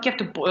I don't think you have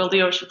to boil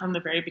the ocean from the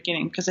very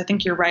beginning, because I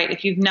think you're right.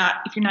 If you're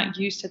not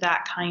used to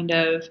that kind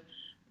of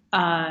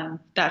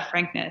that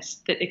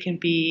frankness, that it can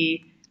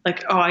be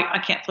like, oh, I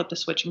can't flip the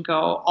switch and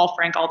go all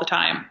frank all the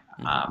time.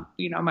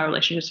 My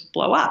relationships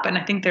blow up. And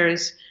I think I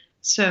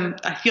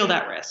feel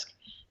that risk.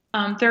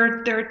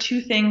 There are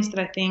 2 things that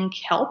I think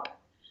help,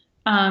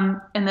 and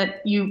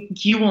that you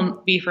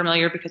will be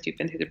familiar because you've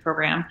been through the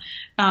program.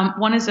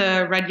 One is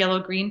a red, yellow,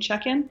 green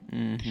check-in.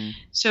 Mm-hmm.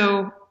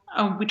 So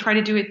we try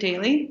to do it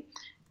daily.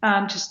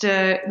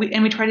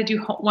 We try to do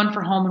one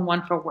for home and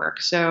one for work.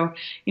 So,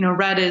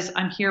 red is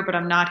I'm here, but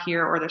I'm not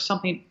here, or there's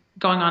something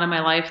going on in my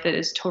life that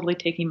is totally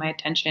taking my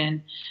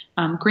attention.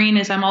 Green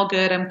is I'm all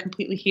good. I'm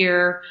completely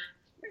here.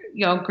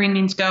 Green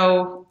means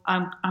go.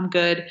 I'm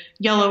good.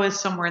 Yellow is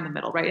somewhere in the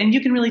middle, right? And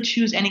you can really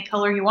choose any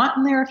color you want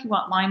in there, if you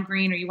want lime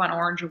green or you want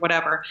orange or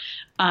whatever.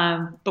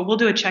 But we'll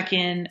do a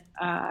check-in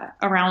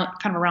around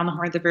the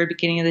horn at the very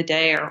beginning of the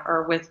day,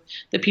 or with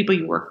the people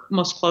you work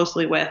most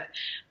closely with.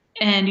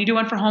 And you do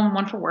one for home and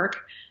one for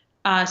work.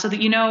 so that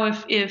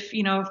if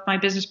my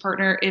business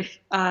partner, if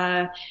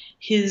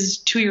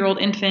his 2-year-old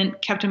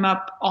infant kept him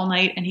up all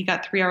night and he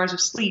got 3 hours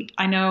of sleep,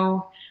 I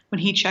know when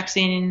he checks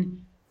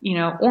in,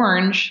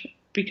 orange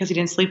because he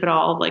didn't sleep at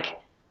all, like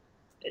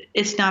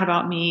it's not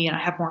about me, and I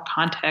have more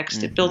context.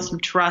 Mm-hmm. It builds some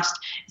trust.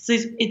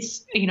 It's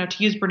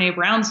to use Brene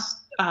Brown's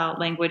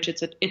language,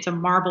 it's a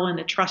marble in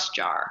the trust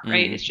jar,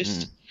 right? Mm-hmm. It's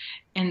just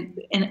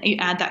and you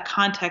add that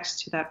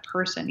context to that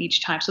person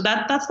each time. So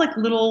that's like a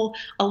little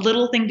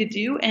thing to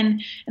do.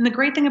 And the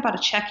great thing about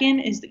a check-in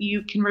is that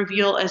you can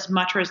reveal as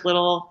much or as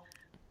little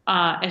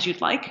as you'd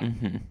like.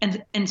 Mm-hmm.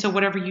 And so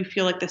whatever you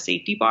feel like the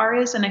safety bar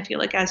is, and I feel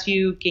like as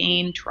you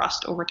gain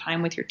trust over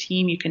time with your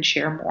team, you can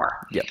share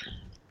more. Yep.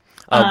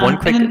 One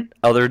quick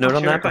other note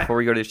on that before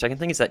we go to the second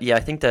thing is that,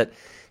 I think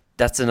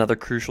that's another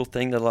crucial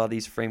thing that a lot of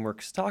these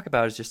frameworks talk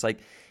about is just like,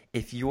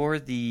 if you're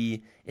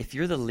the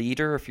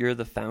leader, if you're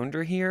the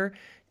founder here,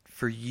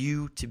 for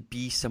you to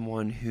be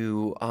someone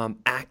who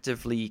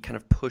actively kind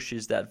of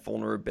pushes that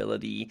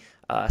vulnerability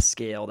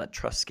scale, that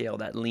trust scale,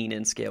 that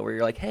lean-in scale, where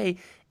you're like, hey,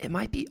 it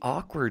might be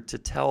awkward to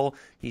tell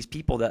these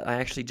people that I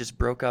actually just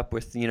broke up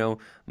with,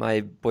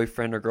 my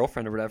boyfriend or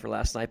girlfriend or whatever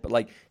last night, but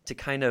like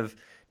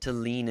to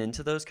lean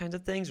into those kinds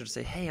of things, or to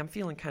say, hey, I'm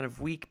feeling kind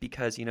of weak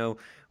because,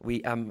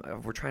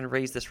 we're trying to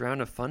raise this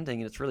round of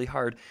funding and it's really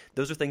hard.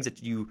 Those are things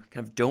that you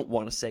kind of don't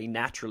want to say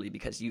naturally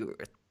because you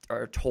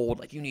are told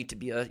like you need to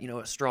be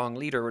a strong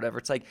leader or whatever.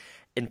 It's like,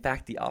 in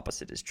fact, the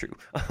opposite is true.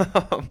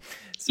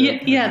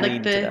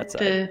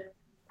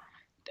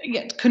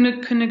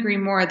 Couldn't agree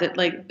more that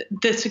like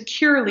the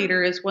secure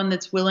leader is one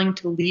that's willing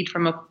to lead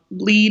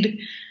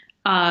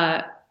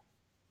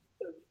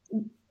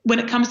when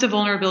it comes to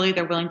vulnerability,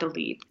 they're willing to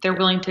lead. They're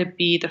willing to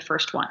be the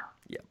first one.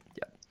 Yeah.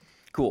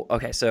 Cool.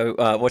 Okay, so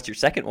what's your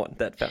second one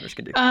that founders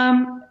can do?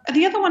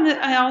 The other one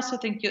that I also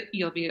think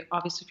you'll be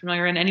obviously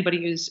familiar, and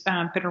anybody who's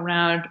been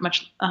around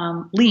much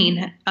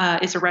lean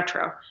is a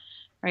retro,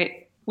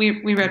 right?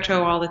 We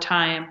retro all the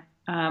time.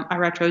 I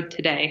retroed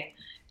today.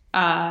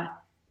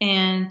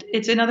 And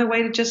it's another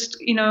way to just,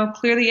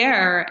 clear the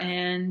air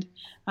and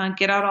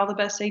get out all the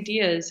best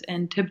ideas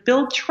and to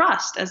build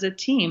trust as a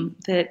team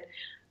that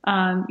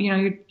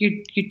you're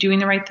doing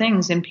the right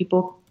things and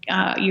people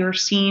you're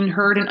seen,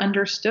 heard, and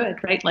understood,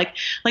 right? Like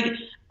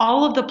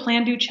all of the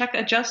plan, do, check,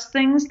 adjust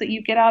things that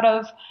you get out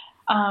of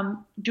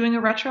doing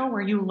a retro,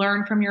 where you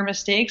learn from your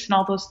mistakes and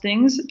all those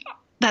things.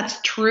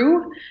 That's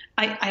true.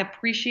 I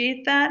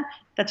appreciate that.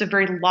 That's a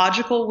very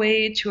logical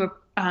way to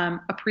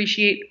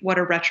appreciate what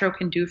a retro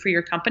can do for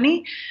your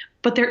company.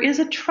 But there is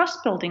a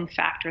trust building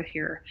factor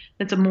here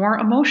that's a more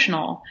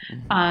emotional.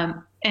 Mm-hmm.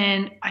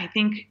 And I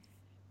think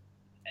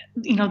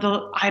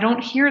I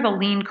don't hear the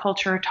lean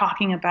culture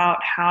talking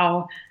about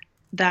how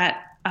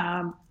that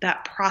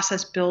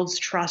process builds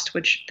trust,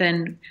 which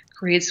then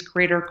creates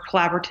greater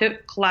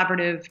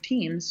collaborative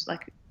teams,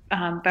 like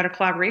better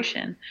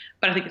collaboration.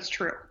 But I think it's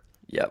true.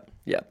 Yep.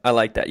 I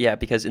like that. Yeah,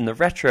 because in the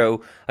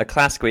retro, a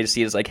classic way to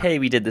see it is like, hey,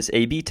 we did this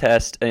A/B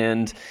test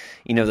and,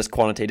 this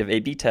quantitative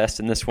A/B test,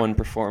 and this one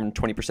performed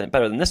 20%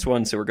 better than this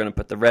one, so we're going to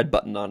put the red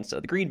button on instead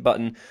of the green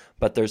button.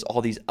 But there's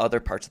all these other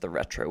parts of the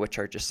retro, which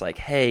are just like,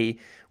 hey,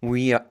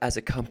 we as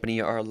a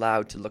company are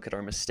allowed to look at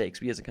our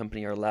mistakes. We as a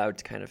company are allowed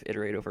to kind of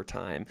iterate over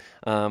time.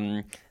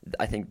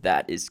 I think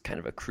that is kind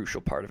of a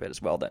crucial part of it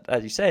as well, that,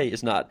 as you say,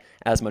 is not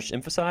as much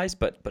emphasized,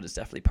 but is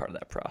definitely part of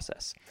that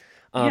process.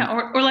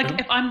 Or like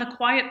if I'm the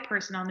quiet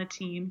person on the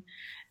team,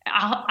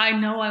 I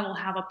know I will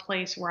have a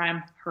place where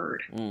I'm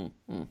heard.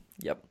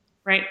 Yep.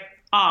 Right?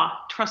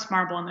 Trust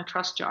marble in the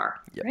trust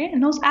jar. Yep. Right?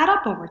 And those add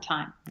up over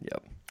time.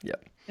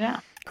 Yep. Yeah.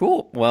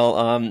 Cool. Well,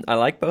 I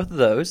like both of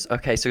those.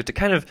 Okay, so to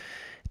get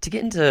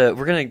into,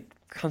 we're going to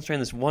concentrate on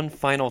this one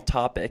final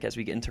topic as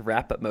we get into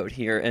wrap-up mode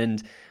here.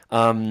 And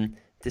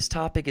this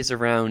topic is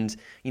around,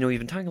 we've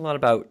been talking a lot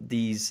about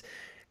these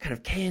kind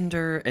of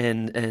candor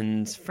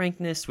and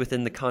frankness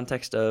within the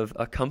context of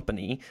a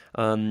company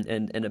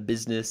and a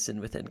business and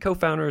within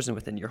co-founders and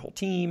within your whole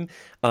team.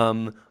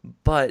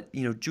 But,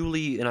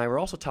 Julie and I were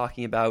also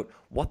talking about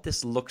what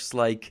this looks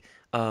like,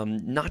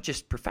 not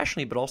just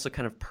professionally, but also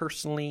kind of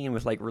personally and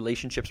with like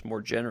relationships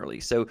more generally.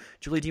 So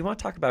Julie, do you want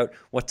to talk about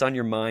what's on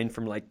your mind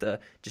from like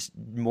the just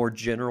more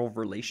general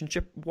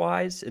relationship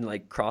wise and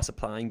like cross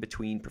applying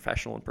between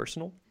professional and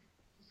personal?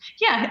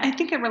 Yeah, I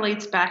think it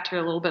relates back to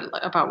a little bit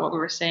about what we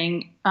were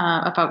saying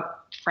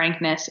about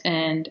frankness.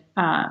 And,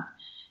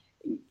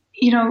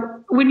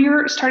 when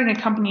you're starting a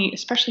company,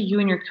 especially you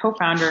and your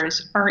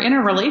co-founders are in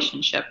a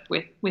relationship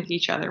with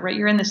each other, right?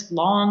 You're in this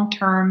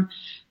long-term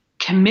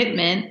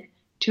commitment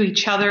to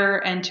each other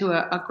and to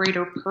a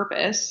greater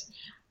purpose,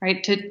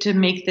 right? To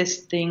make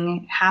this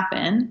thing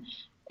happen.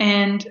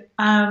 And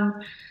I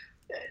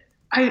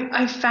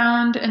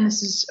found, and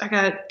I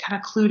got kind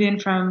of clued in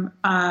from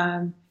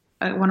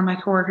one of my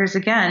coworkers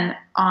again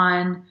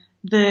on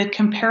the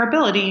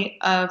comparability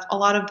of a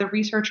lot of the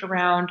research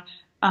around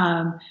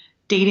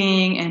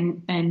dating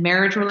and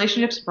marriage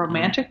relationships,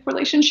 romantic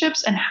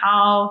relationships, and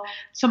how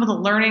some of the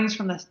learnings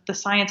from the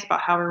science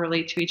about how we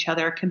relate to each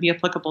other can be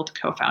applicable to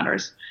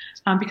co-founders,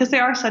 because they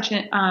are such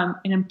an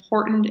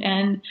important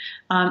and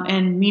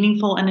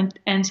meaningful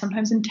and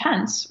sometimes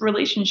intense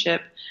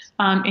relationship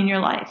in your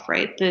life,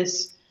 right?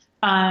 This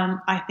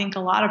I think a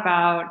lot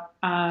about.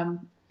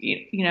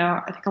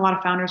 I think a lot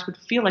of founders would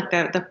feel like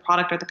the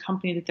product or the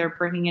company that they're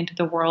bringing into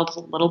the world is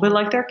a little bit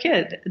like their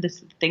kid.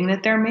 This thing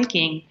that they're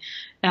making,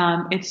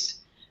 it's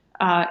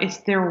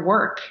their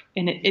work,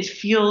 and it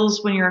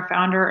feels, when you're a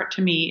founder,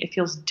 to me, it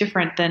feels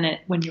different than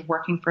when you're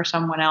working for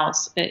someone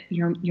else.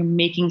 You're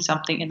making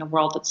something in the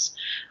world that's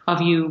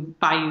of you,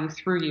 by you,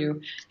 through you,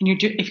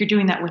 and if you're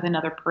doing that with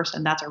another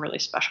person, that's a really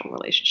special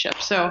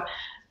relationship. So.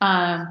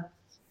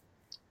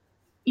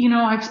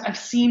 I've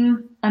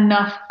seen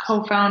enough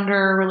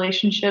co-founder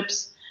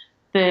relationships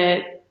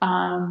that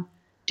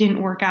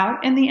didn't work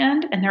out in the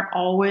end, and they're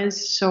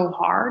always so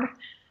hard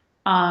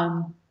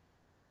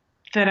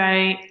that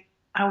I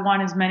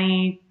want as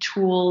many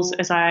tools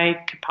as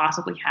I could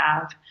possibly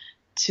have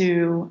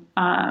to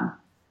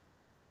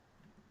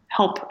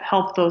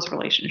help those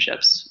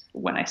relationships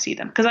when I see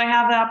them, because I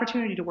have the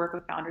opportunity to work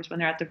with founders when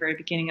they're at the very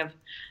beginning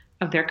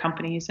of their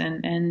companies,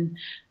 and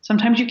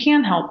sometimes you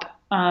can help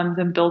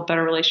them build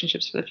better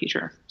relationships for the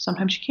future.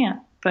 Sometimes you can't,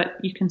 but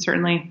you can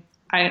certainly.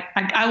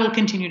 I will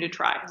continue to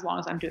try as long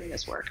as I'm doing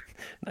this work.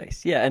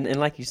 Nice, yeah, and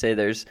like you say,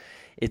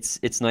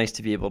 it's nice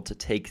to be able to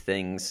take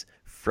things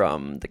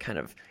from the kind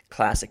of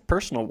classic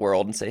personal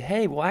world and say,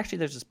 hey, well, actually,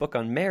 there's this book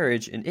on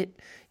marriage, and it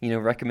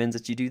recommends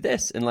that you do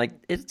this, and like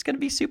it's going to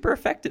be super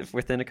effective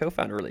within a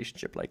co-founder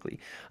relationship, likely.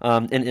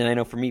 And I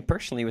know for me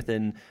personally,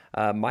 within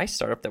my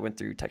startup that went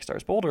through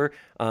Techstars Boulder,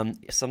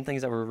 some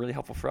things that were really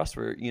helpful for us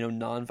were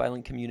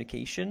nonviolent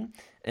communication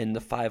and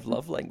the 5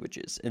 love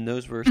languages, and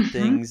those were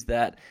things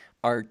that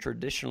are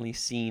traditionally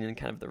seen in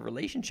kind of the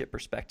relationship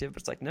perspective,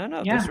 but it's like, no,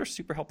 those are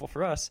super helpful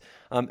for us.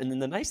 And then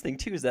the nice thing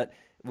too is that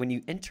when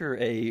you enter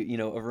a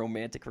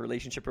romantic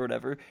relationship or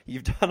whatever,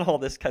 you've done all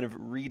this kind of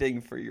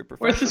reading for your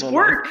professional life. Where's this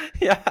work?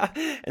 Yeah,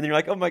 and then you're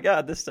like, oh my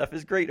God, this stuff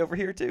is great over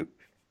here too.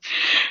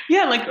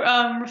 Yeah, like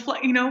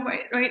reflect.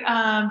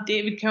 Right.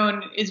 David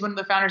Cohn is one of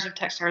the founders of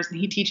Techstars, and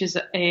he teaches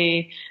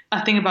a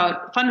thing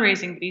about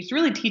fundraising, but he's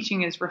really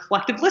teaching is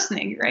reflective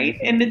listening, right?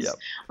 And it's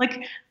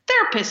like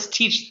therapists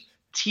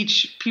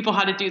teach people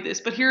how to do this,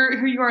 but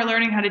here you are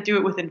learning how to do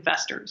it with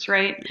investors,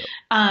 right? Yep.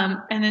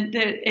 And then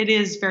it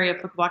is very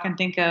applicable. I can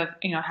think of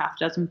half a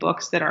dozen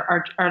books that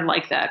are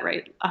like that,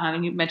 right?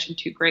 And you mentioned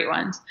 2 great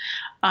ones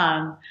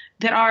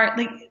that are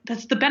like,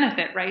 that's the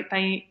benefit, right?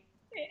 By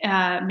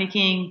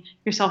making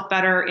yourself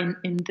better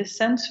in this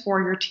sense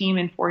for your team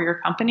and for your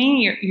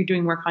company, you're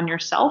doing work on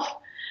yourself.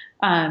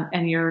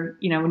 And you're,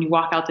 when you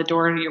walk out the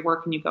door to your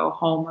work and you go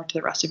home or to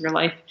the rest of your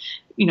life,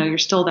 you're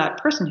still that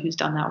person who's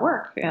done that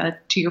work,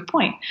 to your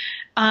point.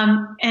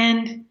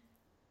 And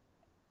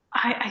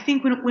I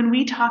think when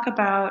we talk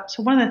about,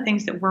 so one of the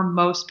things that we're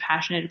most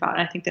passionate about,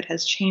 and I think that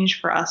has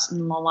changed for us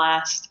in the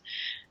last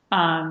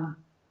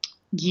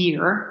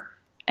year,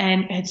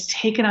 and it's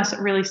taken us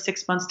really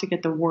 6 months to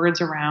get the words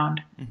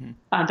around,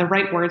 the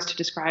right words to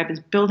describe, is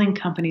building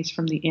companies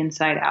from the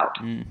inside out.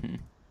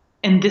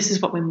 And this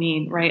is what we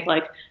mean, right?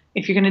 Like,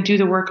 if you're going to do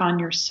the work on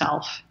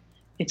yourself,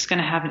 it's going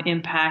to have an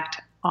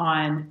impact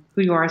on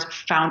who you are as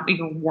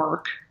your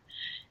work,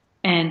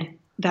 and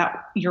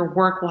that your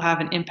work will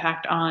have an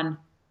impact on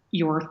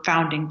your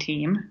founding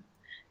team,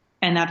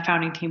 and that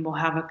founding team will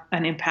have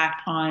an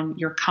impact on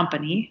your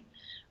company,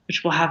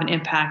 which will have an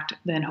impact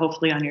then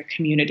hopefully on your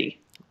community.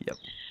 Yep.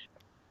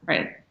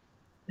 Right.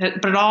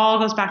 But it all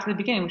goes back to the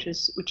beginning, which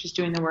is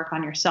doing the work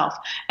on yourself.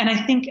 And I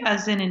think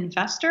as an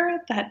investor,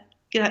 that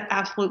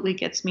absolutely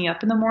gets me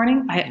up in the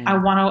morning.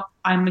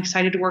 I'm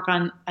excited to work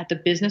at the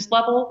business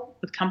level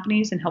with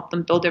companies and help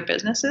them build their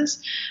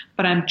businesses,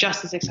 but I'm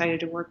just as excited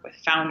to work with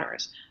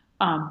founders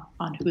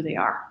on who they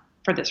are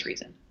for this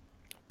reason.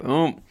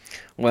 Boom.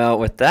 Well,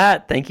 with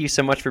that, thank you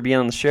so much for being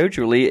on the show,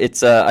 Julie.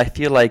 It's I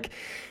feel like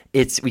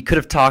we could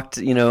have talked,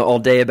 all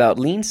day about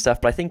lean stuff,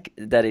 but I think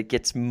that it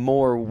gets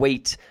more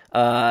weight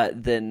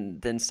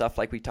than stuff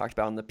like we talked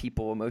about on the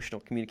people, emotional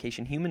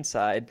communication, human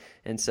side.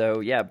 And so,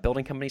 yeah,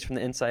 building companies from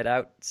the inside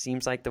out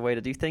seems like the way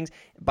to do things.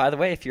 By the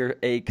way, if you're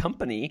a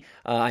company,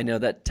 I know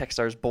that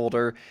Techstars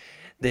Boulder,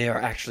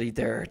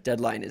 their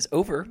deadline is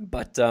over,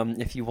 but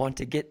if you want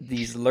to get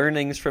these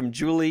learnings from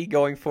Julie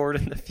going forward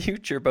in the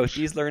future, both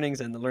these learnings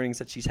and the learnings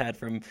that she's had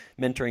from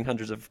mentoring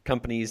hundreds of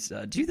companies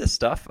do this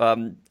stuff,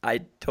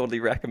 I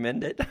totally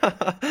recommend it,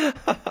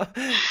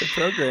 the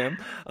program.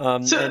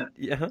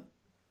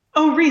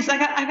 Oh, Reese, I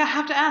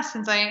have to ask,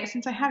 since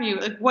I have you,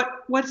 like,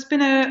 what's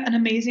been an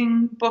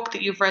amazing book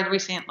that you've read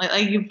recently?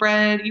 Like, you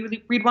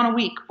read one a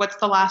week. What's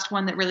the last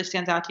one that really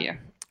stands out to you?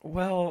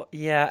 Well,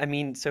 yeah, I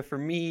mean, so for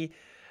me,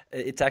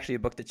 it's actually a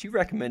book that you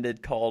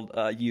recommended called,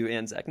 you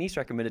and Zach Neese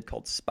recommended,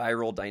 called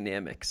Spiral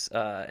Dynamics.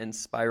 And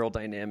Spiral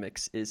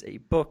Dynamics is a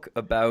book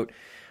about,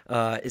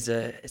 is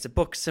a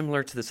book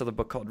similar to this other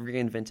book called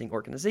Reinventing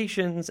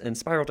Organizations. And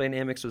Spiral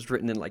Dynamics was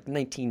written in like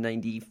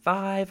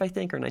 1995, I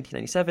think, or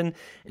 1997.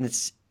 And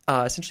it's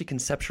essentially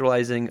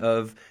conceptualizing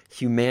of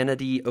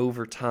humanity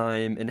over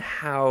time and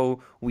how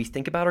we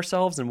think about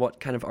ourselves and what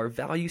kind of our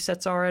value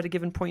sets are at a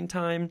given point in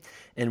time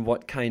and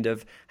what kind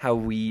of how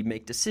we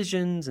make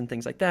decisions and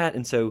things like that.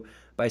 And so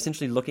by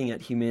essentially looking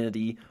at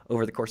humanity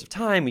over the course of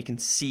time, we can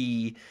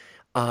see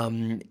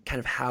kind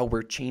of how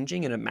we're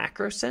changing in a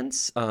macro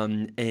sense.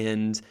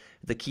 And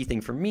the key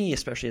thing for me,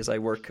 especially as I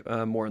work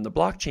more in the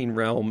blockchain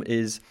realm,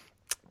 is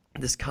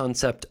this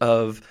concept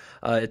of,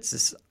 it's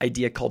this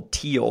idea called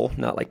teal,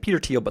 not like Peter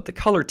Thiel, but the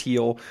color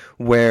teal,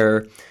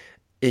 where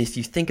if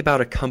you think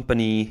about a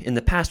company, in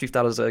the past we've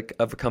thought of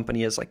a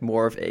company as like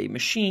more of a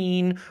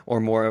machine or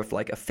more of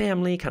like a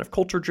family, kind of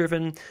culture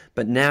driven,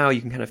 but now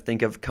you can kind of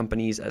think of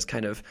companies as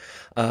kind of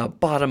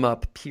bottom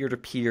up, peer to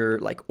peer,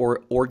 like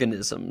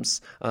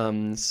organisms.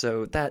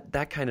 So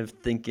that kind of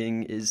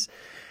thinking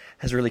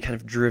has really kind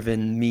of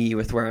driven me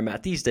with where I'm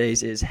at these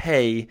days is,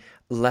 hey,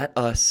 let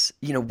us,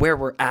 where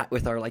we're at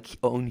with our like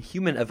own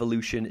human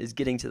evolution is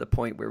getting to the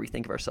point where we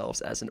think of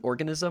ourselves as an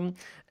organism.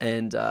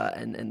 And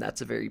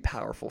that's a very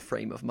powerful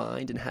frame of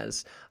mind and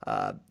has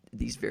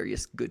these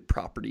various good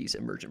properties,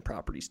 emergent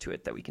properties to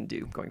it that we can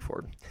do going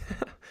forward.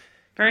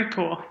 Very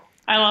cool.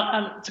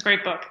 It's a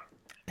great book.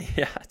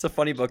 Yeah, it's a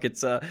funny book.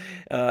 It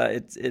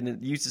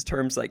uses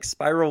terms like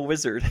spiral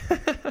wizard.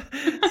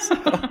 So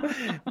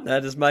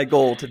that is my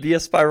goal, to be a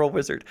spiral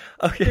wizard.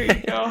 Okay. There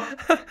you go.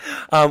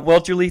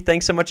 Well, Julie,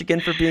 thanks so much again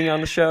for being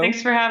on the show.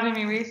 Thanks for having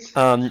me, Reese.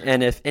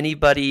 And if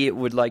anybody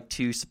would like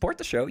to support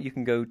the show, you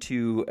can go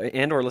to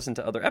or listen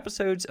to other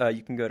episodes.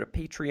 You can go to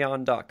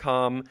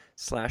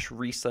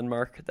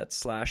patreon.com/ReeseLandmark.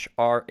 That's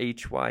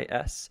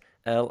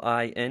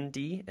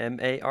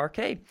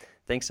 /RHYSLINDMARK.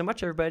 Thanks so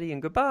much, everybody,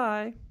 and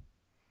goodbye.